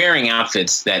wearing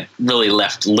outfits that really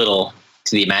left little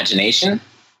to the imagination.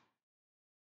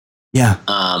 Yeah.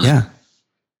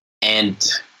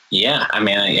 And yeah, I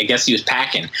mean, I guess he was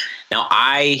packing. Now,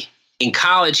 in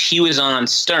college, he was on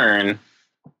Stern,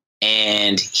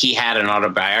 and he had an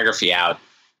autobiography out,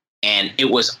 and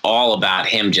it was all about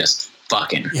him just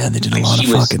fucking. Yeah, they did a lot of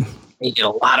fucking. They did a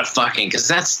lot of fucking, because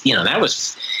that's, he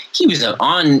was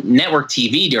on network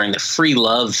TV during the free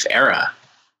love era.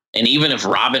 And even if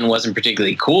Robin wasn't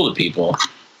particularly cool to people,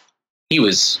 he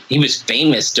was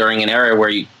famous during an era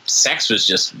where sex was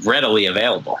just readily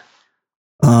available.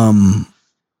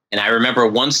 And I remember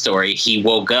one story, he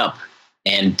woke up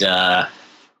and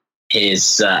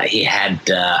he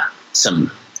had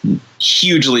some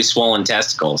hugely swollen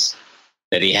testicles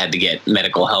that he had to get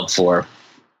medical help for.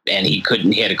 and he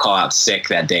couldn't. He had to call out sick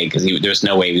that day because there was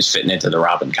no way he was fitting into the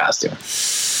Robin costume.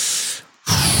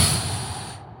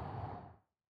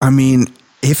 I mean,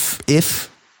 if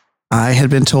I had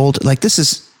been told, like, this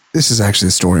is actually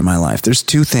the story of my life. There's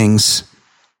two things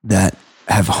that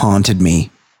have haunted me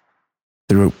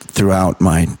throughout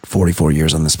my 44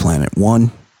 years on this planet.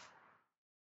 One,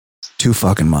 too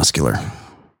fucking muscular.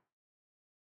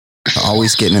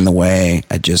 Always getting in the way.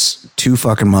 Too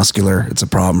fucking muscular. It's a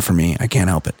problem for me. I can't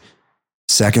help it.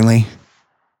 Secondly,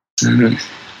 my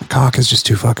cock is just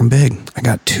too fucking big. I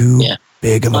got too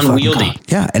big of a fucking cock.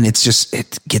 Yeah, and it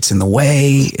gets in the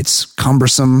way. It's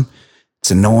cumbersome.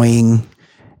 It's annoying.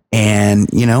 And,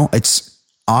 it's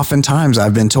oftentimes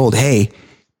I've been told, hey,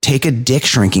 take a dick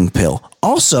shrinking pill.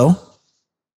 Also,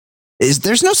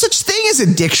 there's no such thing as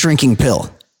a dick shrinking pill.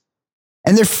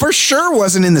 And there for sure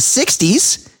wasn't in the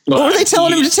 60s. What were they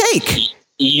telling him to take?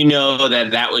 You know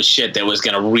that was shit that was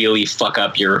going to really fuck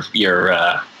up your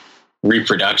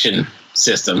reproduction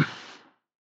system.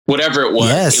 Whatever it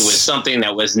was, It was something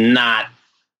that was not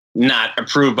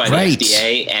approved by the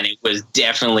FDA, and it was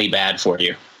definitely bad for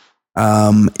you.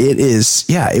 It is.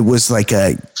 Yeah, it was like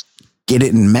a get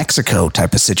it in Mexico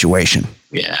type of situation.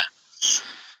 Yeah.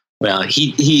 Well,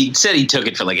 he said he took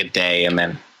it for like a day, and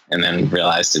then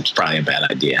realized it's probably a bad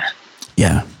idea.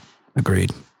 Yeah,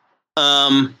 agreed.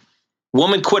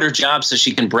 Woman quit her job so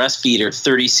she can breastfeed her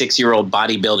 36-year-old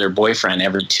bodybuilder boyfriend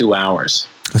every 2 hours.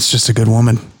 That's just a good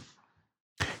woman.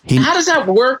 How does that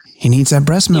work? He needs that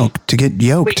breast milk to get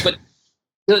yoked. Wait,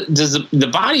 but does the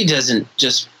body doesn't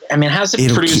just? I mean, how's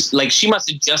it produce? Like, she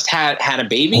must have just had a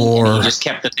baby, and he just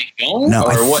kept the thing going. No,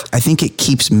 what? I think it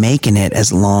keeps making it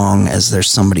as long as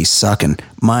there's somebody sucking.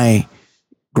 My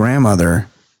grandmother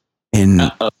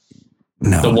the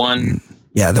one,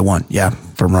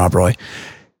 from Rob Roy.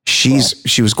 She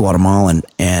was Guatemalan,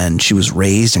 and she was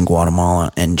raised in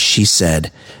Guatemala, and she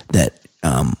said that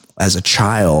as a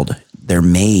child, their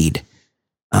maid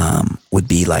would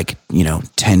be like,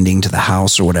 tending to the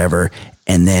house or whatever,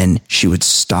 and then she would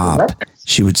stop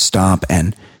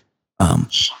and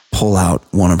pull out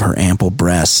one of her ample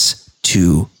breasts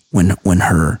to when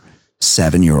her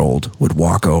 7-year-old would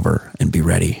walk over and be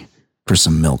ready for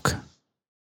some milk.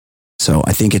 So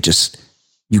I think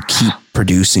you keep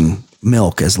producing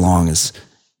milk as long as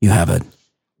you have a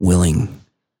willing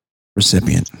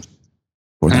recipient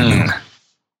for that milk.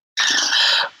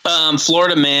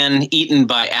 Florida man eaten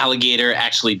by alligator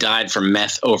actually died from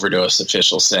meth overdose,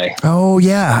 officials say. Oh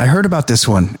yeah, I heard about this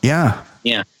one. Yeah.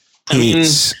 Yeah.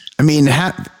 It's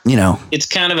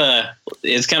kind of a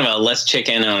less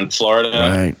chicken on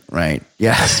Florida. Right.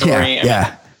 Yeah. Story.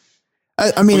 Yeah.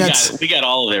 We got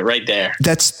all of it right there.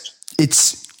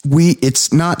 It's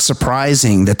not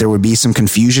surprising that there would be some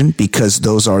confusion because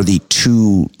those are the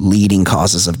two leading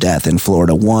causes of death in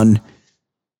Florida. One,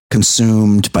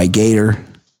 consumed by gator.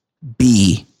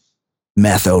 B,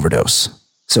 meth overdose.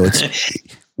 So it's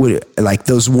like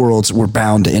those worlds were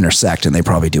bound to intersect, and they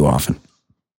probably do often.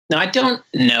 Now, I don't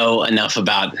know enough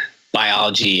about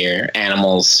biology or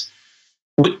animals.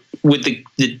 With the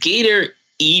gator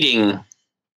eating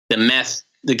the meth,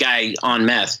 the guy on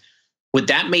meth, would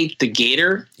that make the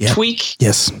gator tweak?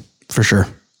 Yes, for sure.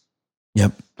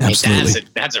 Yep, absolutely.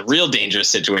 That's a real dangerous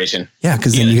situation. Yeah,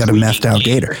 because then you got a methed out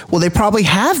gator. Well, they probably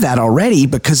have that already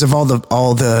because of all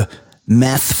the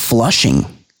meth flushing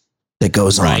that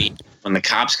goes on. Right, when the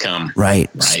cops come. Right.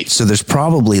 So there's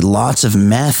probably lots of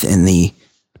meth in the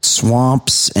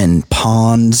swamps and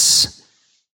ponds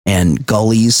and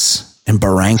gullies and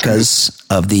barrancas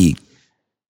of the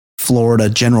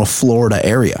general Florida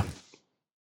area.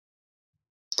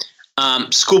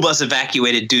 School bus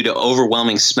evacuated due to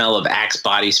overwhelming smell of Axe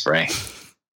body spray.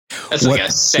 That's like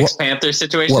a Sex Panther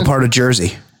situation. What part of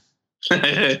Jersey?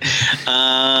 Let's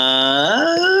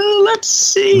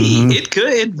see. Mm-hmm.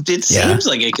 It seems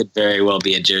like it could very well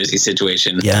be a Jersey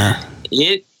situation. Yeah.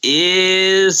 It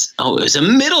is. Oh, it was a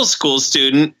middle school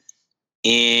student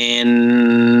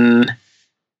in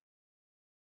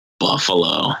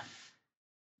Buffalo.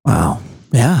 Wow.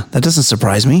 Yeah, that doesn't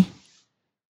surprise me.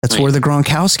 That's where the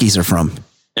Gronkowskis are from.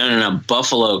 No.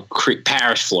 Buffalo Creek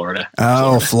Parish, Florida.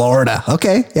 Oh, Florida.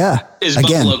 Okay, yeah. It's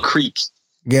Buffalo Creek.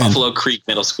 Again. Buffalo Creek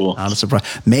Middle School. Not a surprise.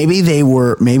 Maybe they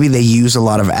use a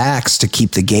lot of Axe to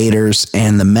keep the gators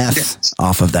and the meth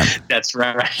off of them. That's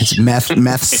right. It's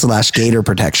meth / gator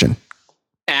protection.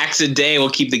 Axe a day will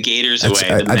keep the gators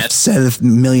away. I've said it a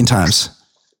million times.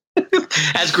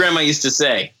 As Grandma used to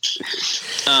say.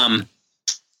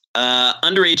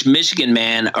 Underage Michigan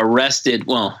man arrested.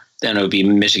 Well, then it would be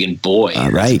Michigan boy.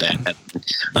 Right.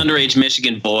 Underage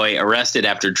Michigan boy arrested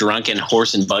after drunken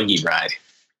horse and buggy ride.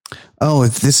 Oh,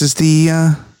 this is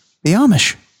the The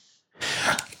Amish.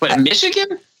 But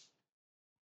Michigan?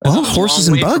 Well, horses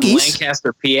and buggies.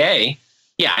 Lancaster, PA.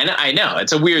 Yeah, I know.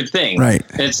 It's a weird thing. Right.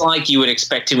 It's like you would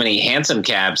expect too many hansom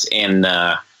cabs in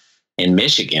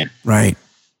Michigan. Right.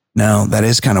 No, that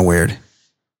is kind of weird.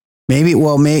 Maybe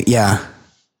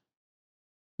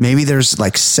there's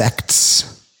like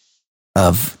sects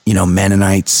of,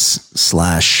 Mennonites /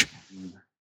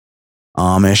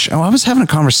 Amish. Oh, I was having a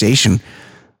conversation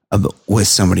with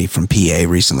somebody from PA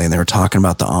recently, and they were talking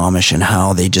about the Amish and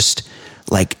how they just,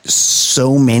 like,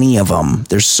 so many of them,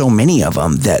 there's so many of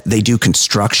them that they do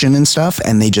construction and stuff,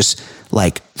 and they just,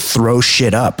 like, throw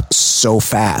shit up so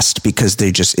fast because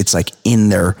it's like in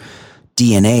their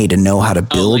DNA to know how to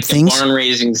build like things. The barn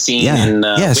raising scene in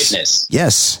Witness.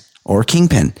 Yes. Or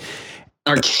Kingpin.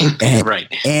 Right.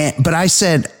 But I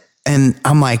said, and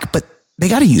I'm like, but they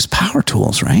got to use power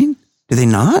tools, right? Do they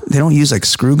not? They don't use like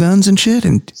screw guns and shit.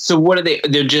 And so what are they?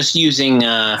 They're just using.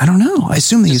 I don't know. I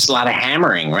assume they use a lot of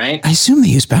hammering, right? I assume they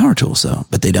use power tools though,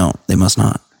 but they don't. They must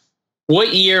not.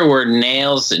 What year were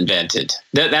nails invented?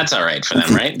 That's all right for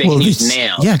them, right? They can use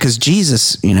nails. Yeah, because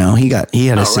Jesus, he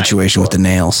had a situation with the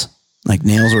nails. Like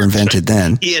nails were invented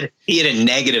then. He had a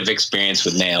negative experience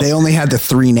with nails. They only had the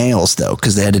 3 nails though,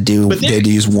 because they had to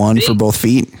use one for both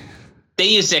feet. They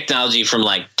used technology from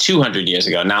like 200 years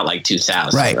ago, not like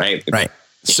 2000. Right.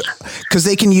 So, because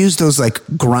they can use those like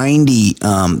grindy.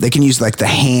 They can use like the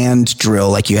hand drill,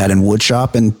 like you had in wood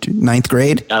shop in 9th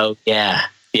grade. Oh yeah.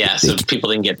 So people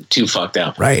didn't get too fucked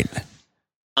up. Right.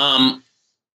 I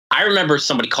remember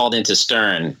somebody called into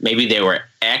Stern. Maybe they were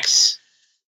ex.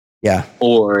 Yeah.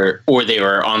 Or they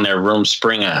were on their room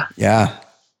Springer. Yeah.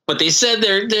 But they said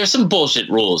there's some bullshit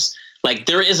rules. Like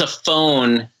there is a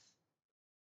phone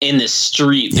in the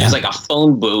street. There's like a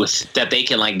phone booth that they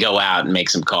can like go out and make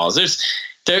some calls.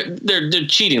 They're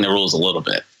cheating the rules a little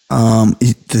bit.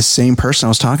 The same person I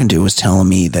was talking to was telling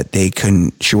me that they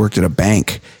couldn't. She worked at a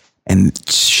bank, and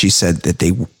she said that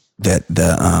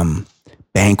the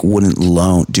bank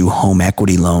wouldn't do home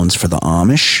equity loans for the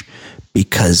Amish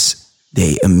because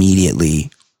they immediately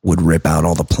would rip out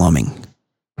all the plumbing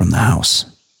from the house.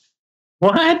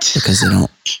 What? Because they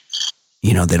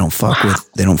don't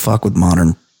fuck with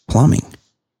modern plumbing.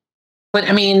 But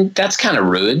I mean, that's kind of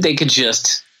rude. They could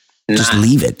just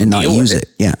leave it and not use it.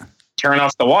 Yeah. Turn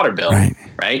off the water bill.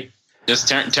 Right. Just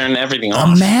turn everything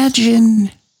off. Imagine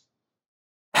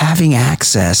having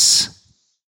access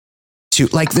to,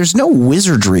 like, there's no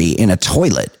wizardry in a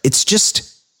toilet. It's just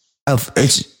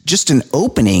an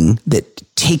opening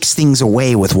that takes things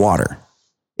away with water.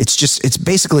 It's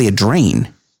basically a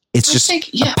drain. It's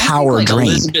a power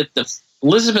drain.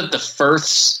 Elizabeth the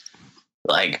First's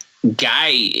like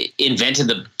guy invented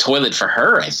the toilet for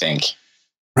her, I think.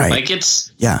 Right. Like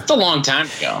it's a long time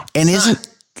ago. And isn't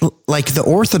like the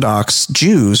Orthodox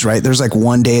Jews, right? There's like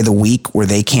one day of the week where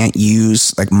they can't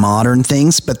use like modern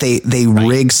things, but they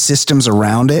rig systems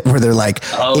around it where they're like,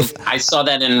 I saw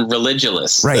that in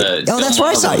Religulous. Right. That's what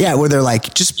I saw. Yeah. Where they're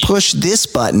like, just push this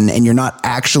button and you're not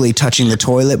actually touching the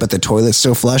toilet, but the toilet's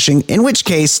still flushing. In which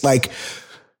case, like,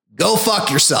 go fuck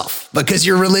yourself because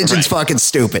your religion's fucking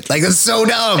stupid. Like, that's so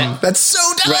dumb. That's so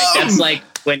dumb. Right. That's like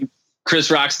when Chris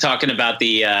Rock's talking about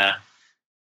the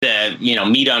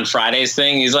meat on Fridays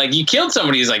thing. He's like, you killed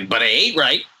somebody. He's like, but I ate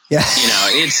right. Yeah.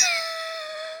 It's,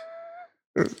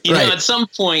 know, at some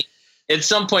point,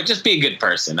 just be a good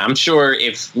person. I'm sure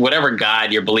if whatever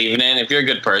God you're believing in, if you're a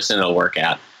good person, it'll work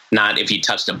out. Not if you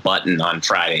touched a button on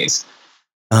Fridays.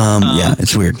 Yeah,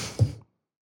 it's weird.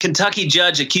 Kentucky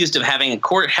judge accused of having a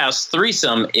courthouse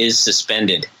threesome is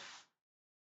suspended.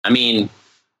 I mean,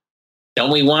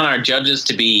 don't we want our judges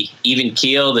to be even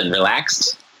keeled and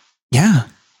relaxed? Yeah.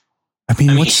 I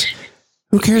mean,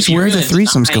 who cares where the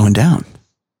threesome's going down?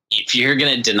 If you're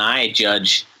going to deny a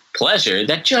judge pleasure,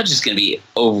 that judge is going to be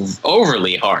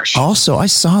overly harsh. Also, I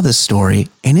saw this story,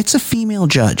 and it's a female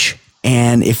judge.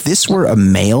 And if this were a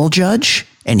male judge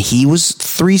and he was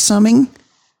threesoming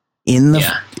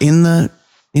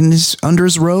under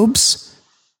his robes,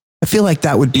 I feel like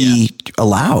that would be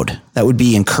allowed. That would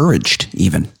be encouraged,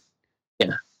 even.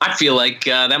 Yeah, I feel like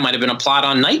that might have been a plot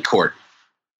on Night Court.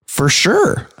 For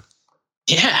sure.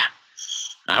 Yeah,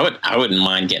 I wouldn't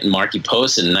mind getting Marky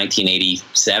Post in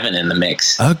 1987 in the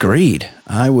mix. Agreed.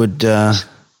 I would like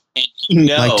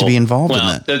to be involved in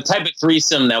that. The type of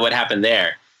threesome that would happen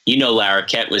there. Lara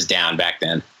Kett was down back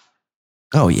then.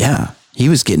 Oh yeah, he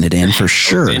was getting it in for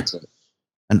sure.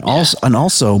 And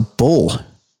also Bull,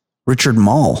 Richard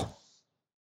Mall.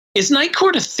 Is Night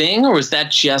Court a thing, or was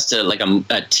that just a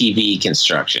TV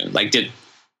construction? Like,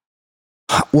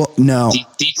 Well, no.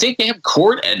 Do you think they have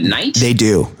court at night? They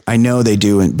do. I know they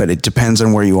do, but it depends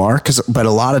on where you are. But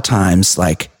a lot of times,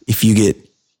 like if you get,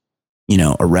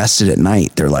 arrested at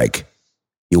night, they're like,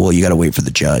 well, you got to wait for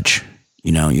the judge.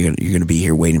 You're going to be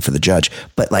here waiting for the judge.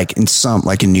 But like in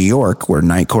New York, where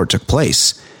night court took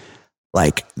place,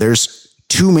 like there's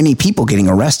too many people getting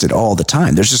arrested all the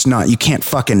time. There's just you can't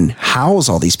fucking house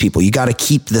all these people. You got to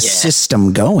keep the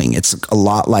system going. It's a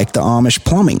lot like the Amish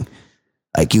plumbing.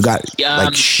 Like you got,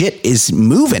 like shit is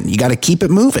moving. You got to keep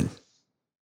it moving.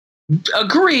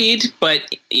 Agreed. But,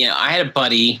 I had a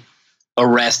buddy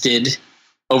arrested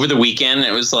over the weekend.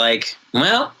 It was like,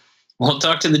 well, we'll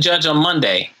talk to the judge on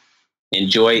Monday.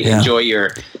 Enjoy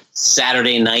your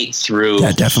Saturday night through.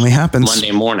 That definitely happens.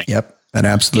 Monday morning. Yep. That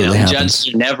absolutely happens.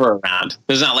 Judges are never around.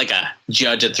 There's not like a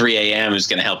judge at 3 a.m. who's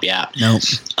going to help you out. Nope.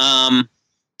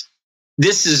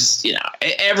 This is,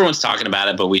 everyone's talking about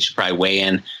it, but we should probably weigh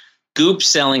in. Goop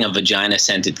selling a vagina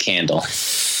scented candle.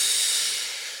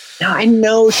 Now I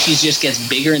know she just gets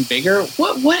bigger and bigger.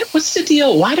 What's the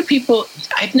deal? Why do people?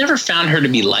 I've never found her to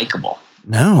be likable.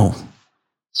 No.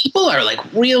 People are like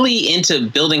really into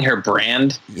building her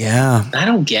brand. Yeah. I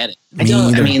don't get it.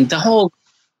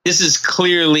 This is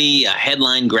clearly a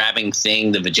headline grabbing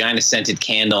thing. The vagina scented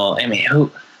candle. I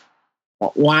mean,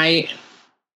 why?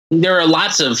 There are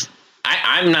lots of.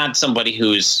 I'm not somebody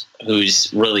who's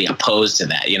really opposed to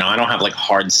that. I don't have like a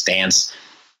hard stance,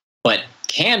 but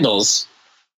candles.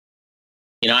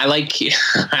 I like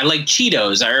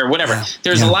Cheetos or whatever. Yeah,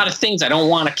 There's a lot of things I don't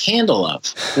want a candle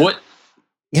of. What?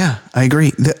 Yeah, I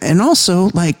agree. And also,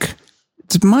 like,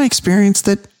 it's my experience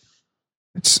that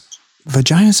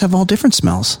vaginas have all different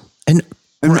smells, and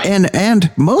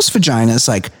most vaginas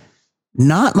like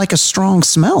not like a strong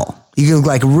smell. You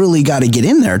like really got to get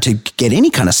in there to get any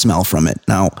kind of smell from it.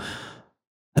 Now,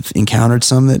 I've encountered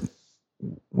some that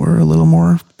were a little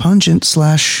more pungent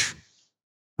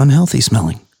 / unhealthy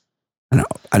smelling.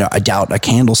 I doubt a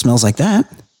candle smells like that.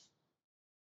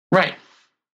 Right.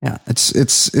 Yeah,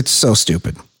 it's so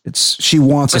stupid. She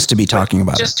wants us to be talking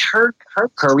about it. Just her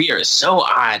career is so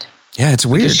odd. Yeah, it's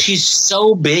weird. Because she's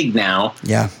so big now.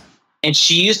 Yeah. And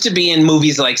she used to be in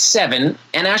movies like Seven,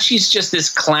 and now she's just this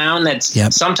clown that's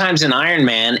sometimes in Iron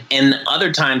Man and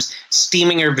other times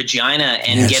steaming her vagina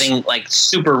and getting like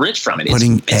super rich from it.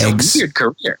 It's a weird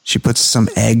career. She puts some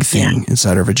egg thing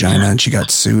inside her vagina and she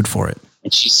got sued for it.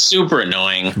 And she's super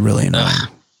annoying. Really annoying.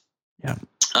 Yeah.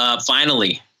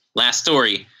 Finally, last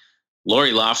story.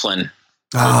 Lori Loughlin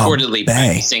reportedly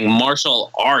practicing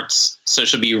martial arts, so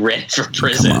she'll be ready for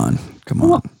prison. Come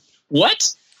on.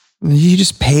 What? You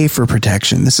just pay for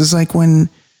protection. This is like when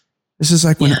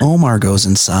Omar goes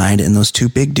inside and those two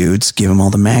big dudes give him all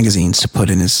the magazines to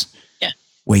put in his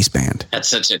waistband. That's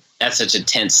such a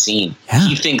tense scene. Yeah.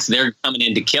 He thinks they're coming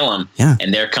in to kill him,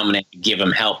 and they're coming in to give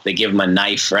him help. They give him a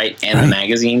knife, right, and the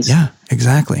magazines. Yeah,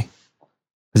 exactly.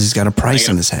 Because he's got a price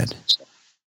on his head.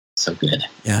 So good.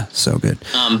 Yeah, so good.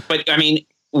 But I mean,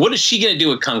 what is she going to do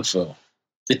with Kung Fu?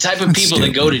 The type of people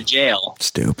that go to jail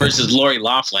versus Lori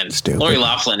Loughlin. Lori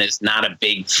Loughlin is not a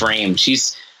big frame.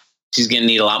 She's going to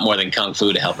need a lot more than Kung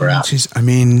Fu to help her out.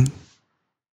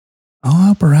 I'll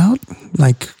help her out.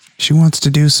 Like, she wants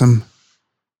to do some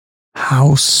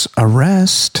house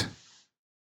arrest.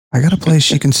 I got a place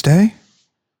she can stay.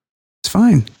 It's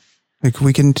fine. Like,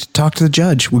 we can talk to the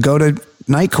judge. We go to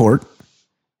night court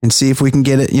and see if we can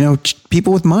get it.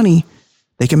 People with money,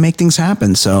 they can make things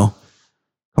happen. So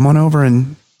come on over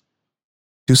and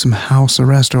do some house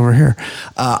arrest over here.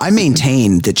 I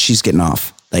maintain that she's getting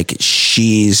off. Like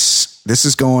this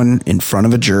is going in front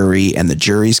of a jury, and the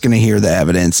jury's going to hear the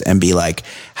evidence and be like,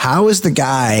 how is the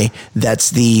guy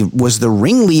was the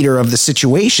ringleader of the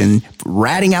situation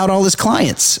ratting out all his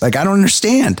clients? Like, I don't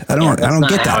understand. I don't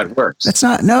get that. How it works. That's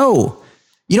not, no.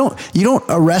 You don't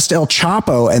arrest El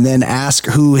Chapo and then ask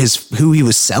who he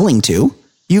was selling to.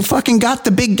 You fucking got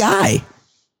the big guy.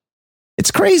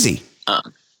 It's crazy.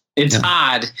 It's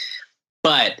odd,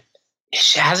 but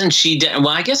hasn't she done?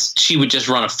 Well, I guess she would just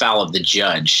run afoul of the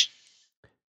judge.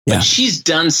 Yeah. But she's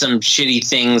done some shitty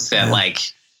things that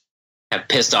have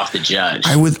pissed off the judge.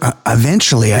 I would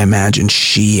eventually, I imagine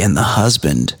she and the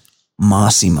husband,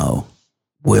 Massimo,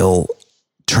 will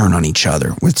turn on each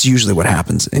other. It's usually what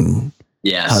happens in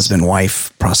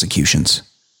husband-wife prosecutions.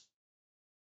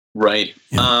 Right.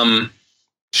 Yeah.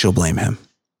 She'll blame him.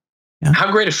 Yeah.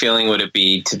 How great a feeling would it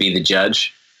be to be the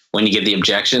judge when you get the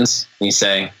objections and you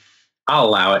say, I'll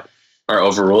allow it, or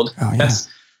overruled? Oh, yeah.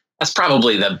 That's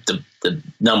probably the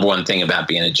number one thing about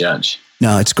being a judge.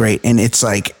 No, it's great. And it's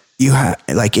like, you have,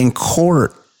 like in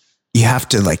court, you have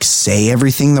to like say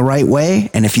everything the right way.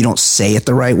 And if you don't say it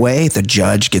the right way, the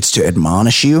judge gets to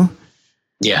admonish you.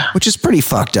 Yeah. Which is pretty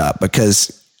fucked up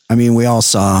because, I mean, we all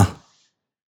saw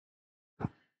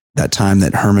that time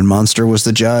that Herman Munster was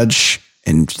the judge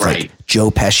and like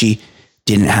Joe Pesci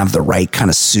didn't have the right kind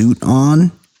of suit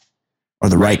on or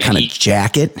the right kind of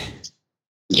jacket.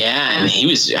 Yeah, and he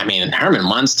was, I mean, Herman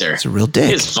Munster. It's a real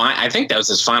dick. I think that was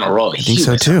his final role. I think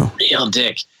so too. Real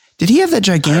dick. Did he have that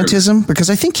gigantism? Because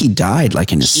I think he died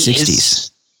like in his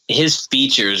 60s. His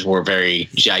features were very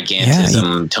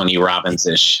gigantism, Tony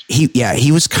Robbins-ish.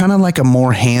 He was kind of like a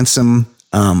more handsome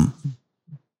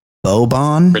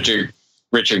Boban.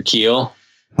 Richard Keel.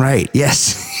 Right.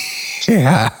 Yes.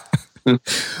 Yeah. Yeah.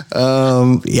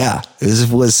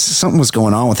 It was something was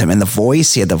going on with him, and the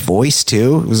voice. He had the voice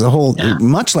too. It was a whole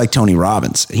much like Tony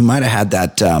Robbins. He might have had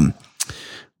that.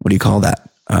 What do you call that?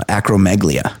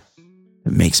 Acromegalia.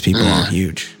 It makes people all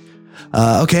huge.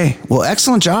 Okay. Well,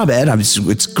 excellent job, Ed.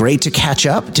 It's great to catch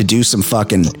up, to do some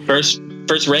fucking first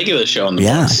regular show on the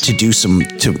books. to do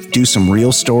some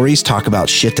real stories, talk about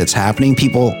shit that's happening.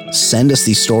 People send us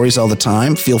these stories all the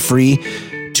time. Feel free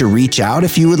to reach out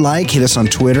if you would like. Hit us on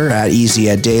Twitter at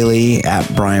EasyEdDaily,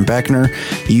 at Brian Beckner.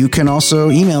 You can also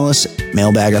email us,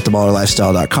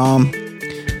 mailbag@theballerlifestyle.com,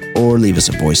 or leave us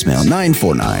a voicemail,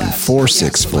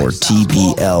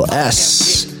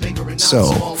 949-464-TBLS.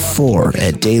 So, for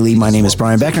Ed Daily, my name is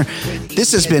Brian Beckner.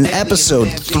 This has been episode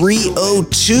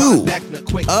 302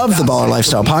 of the Baller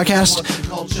Lifestyle Podcast.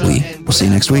 We'll see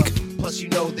you next week.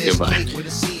 Goodbye.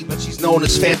 But she's known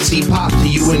as fancy pop to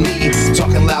you and me.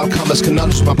 Talking loud comers,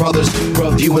 conundrums, my brothers.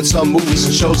 Reviewing some movies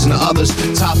and shows and the others.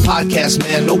 Top podcast,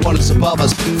 man, no one is above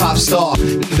us. 5-star,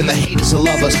 even the haters will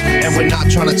love us. And we're not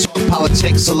trying to talk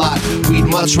politics a lot. We'd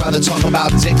much rather talk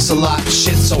about dicks a lot.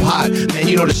 Shit's so hot, man,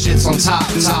 you know the shit's on top.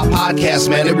 Top podcast,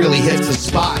 man, it really hits the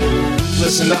spot.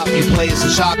 Listen up, you players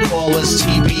and shot callers.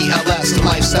 TBLS, the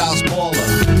lifestyle's baller.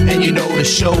 And you know the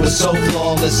show is so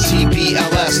flawless.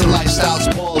 TBLS, the lifestyle's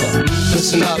baller.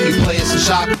 Listen up, you players and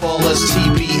shot callers.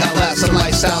 TBLS, the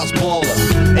lifestyle's baller.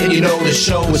 And you know the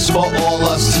show is for all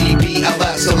us.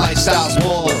 TBLS, the lifestyle's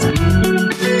baller.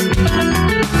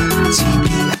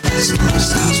 TBLS, the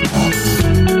lifestyle's baller.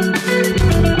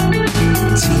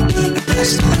 TBLS,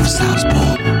 the lifestyle's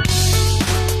baller.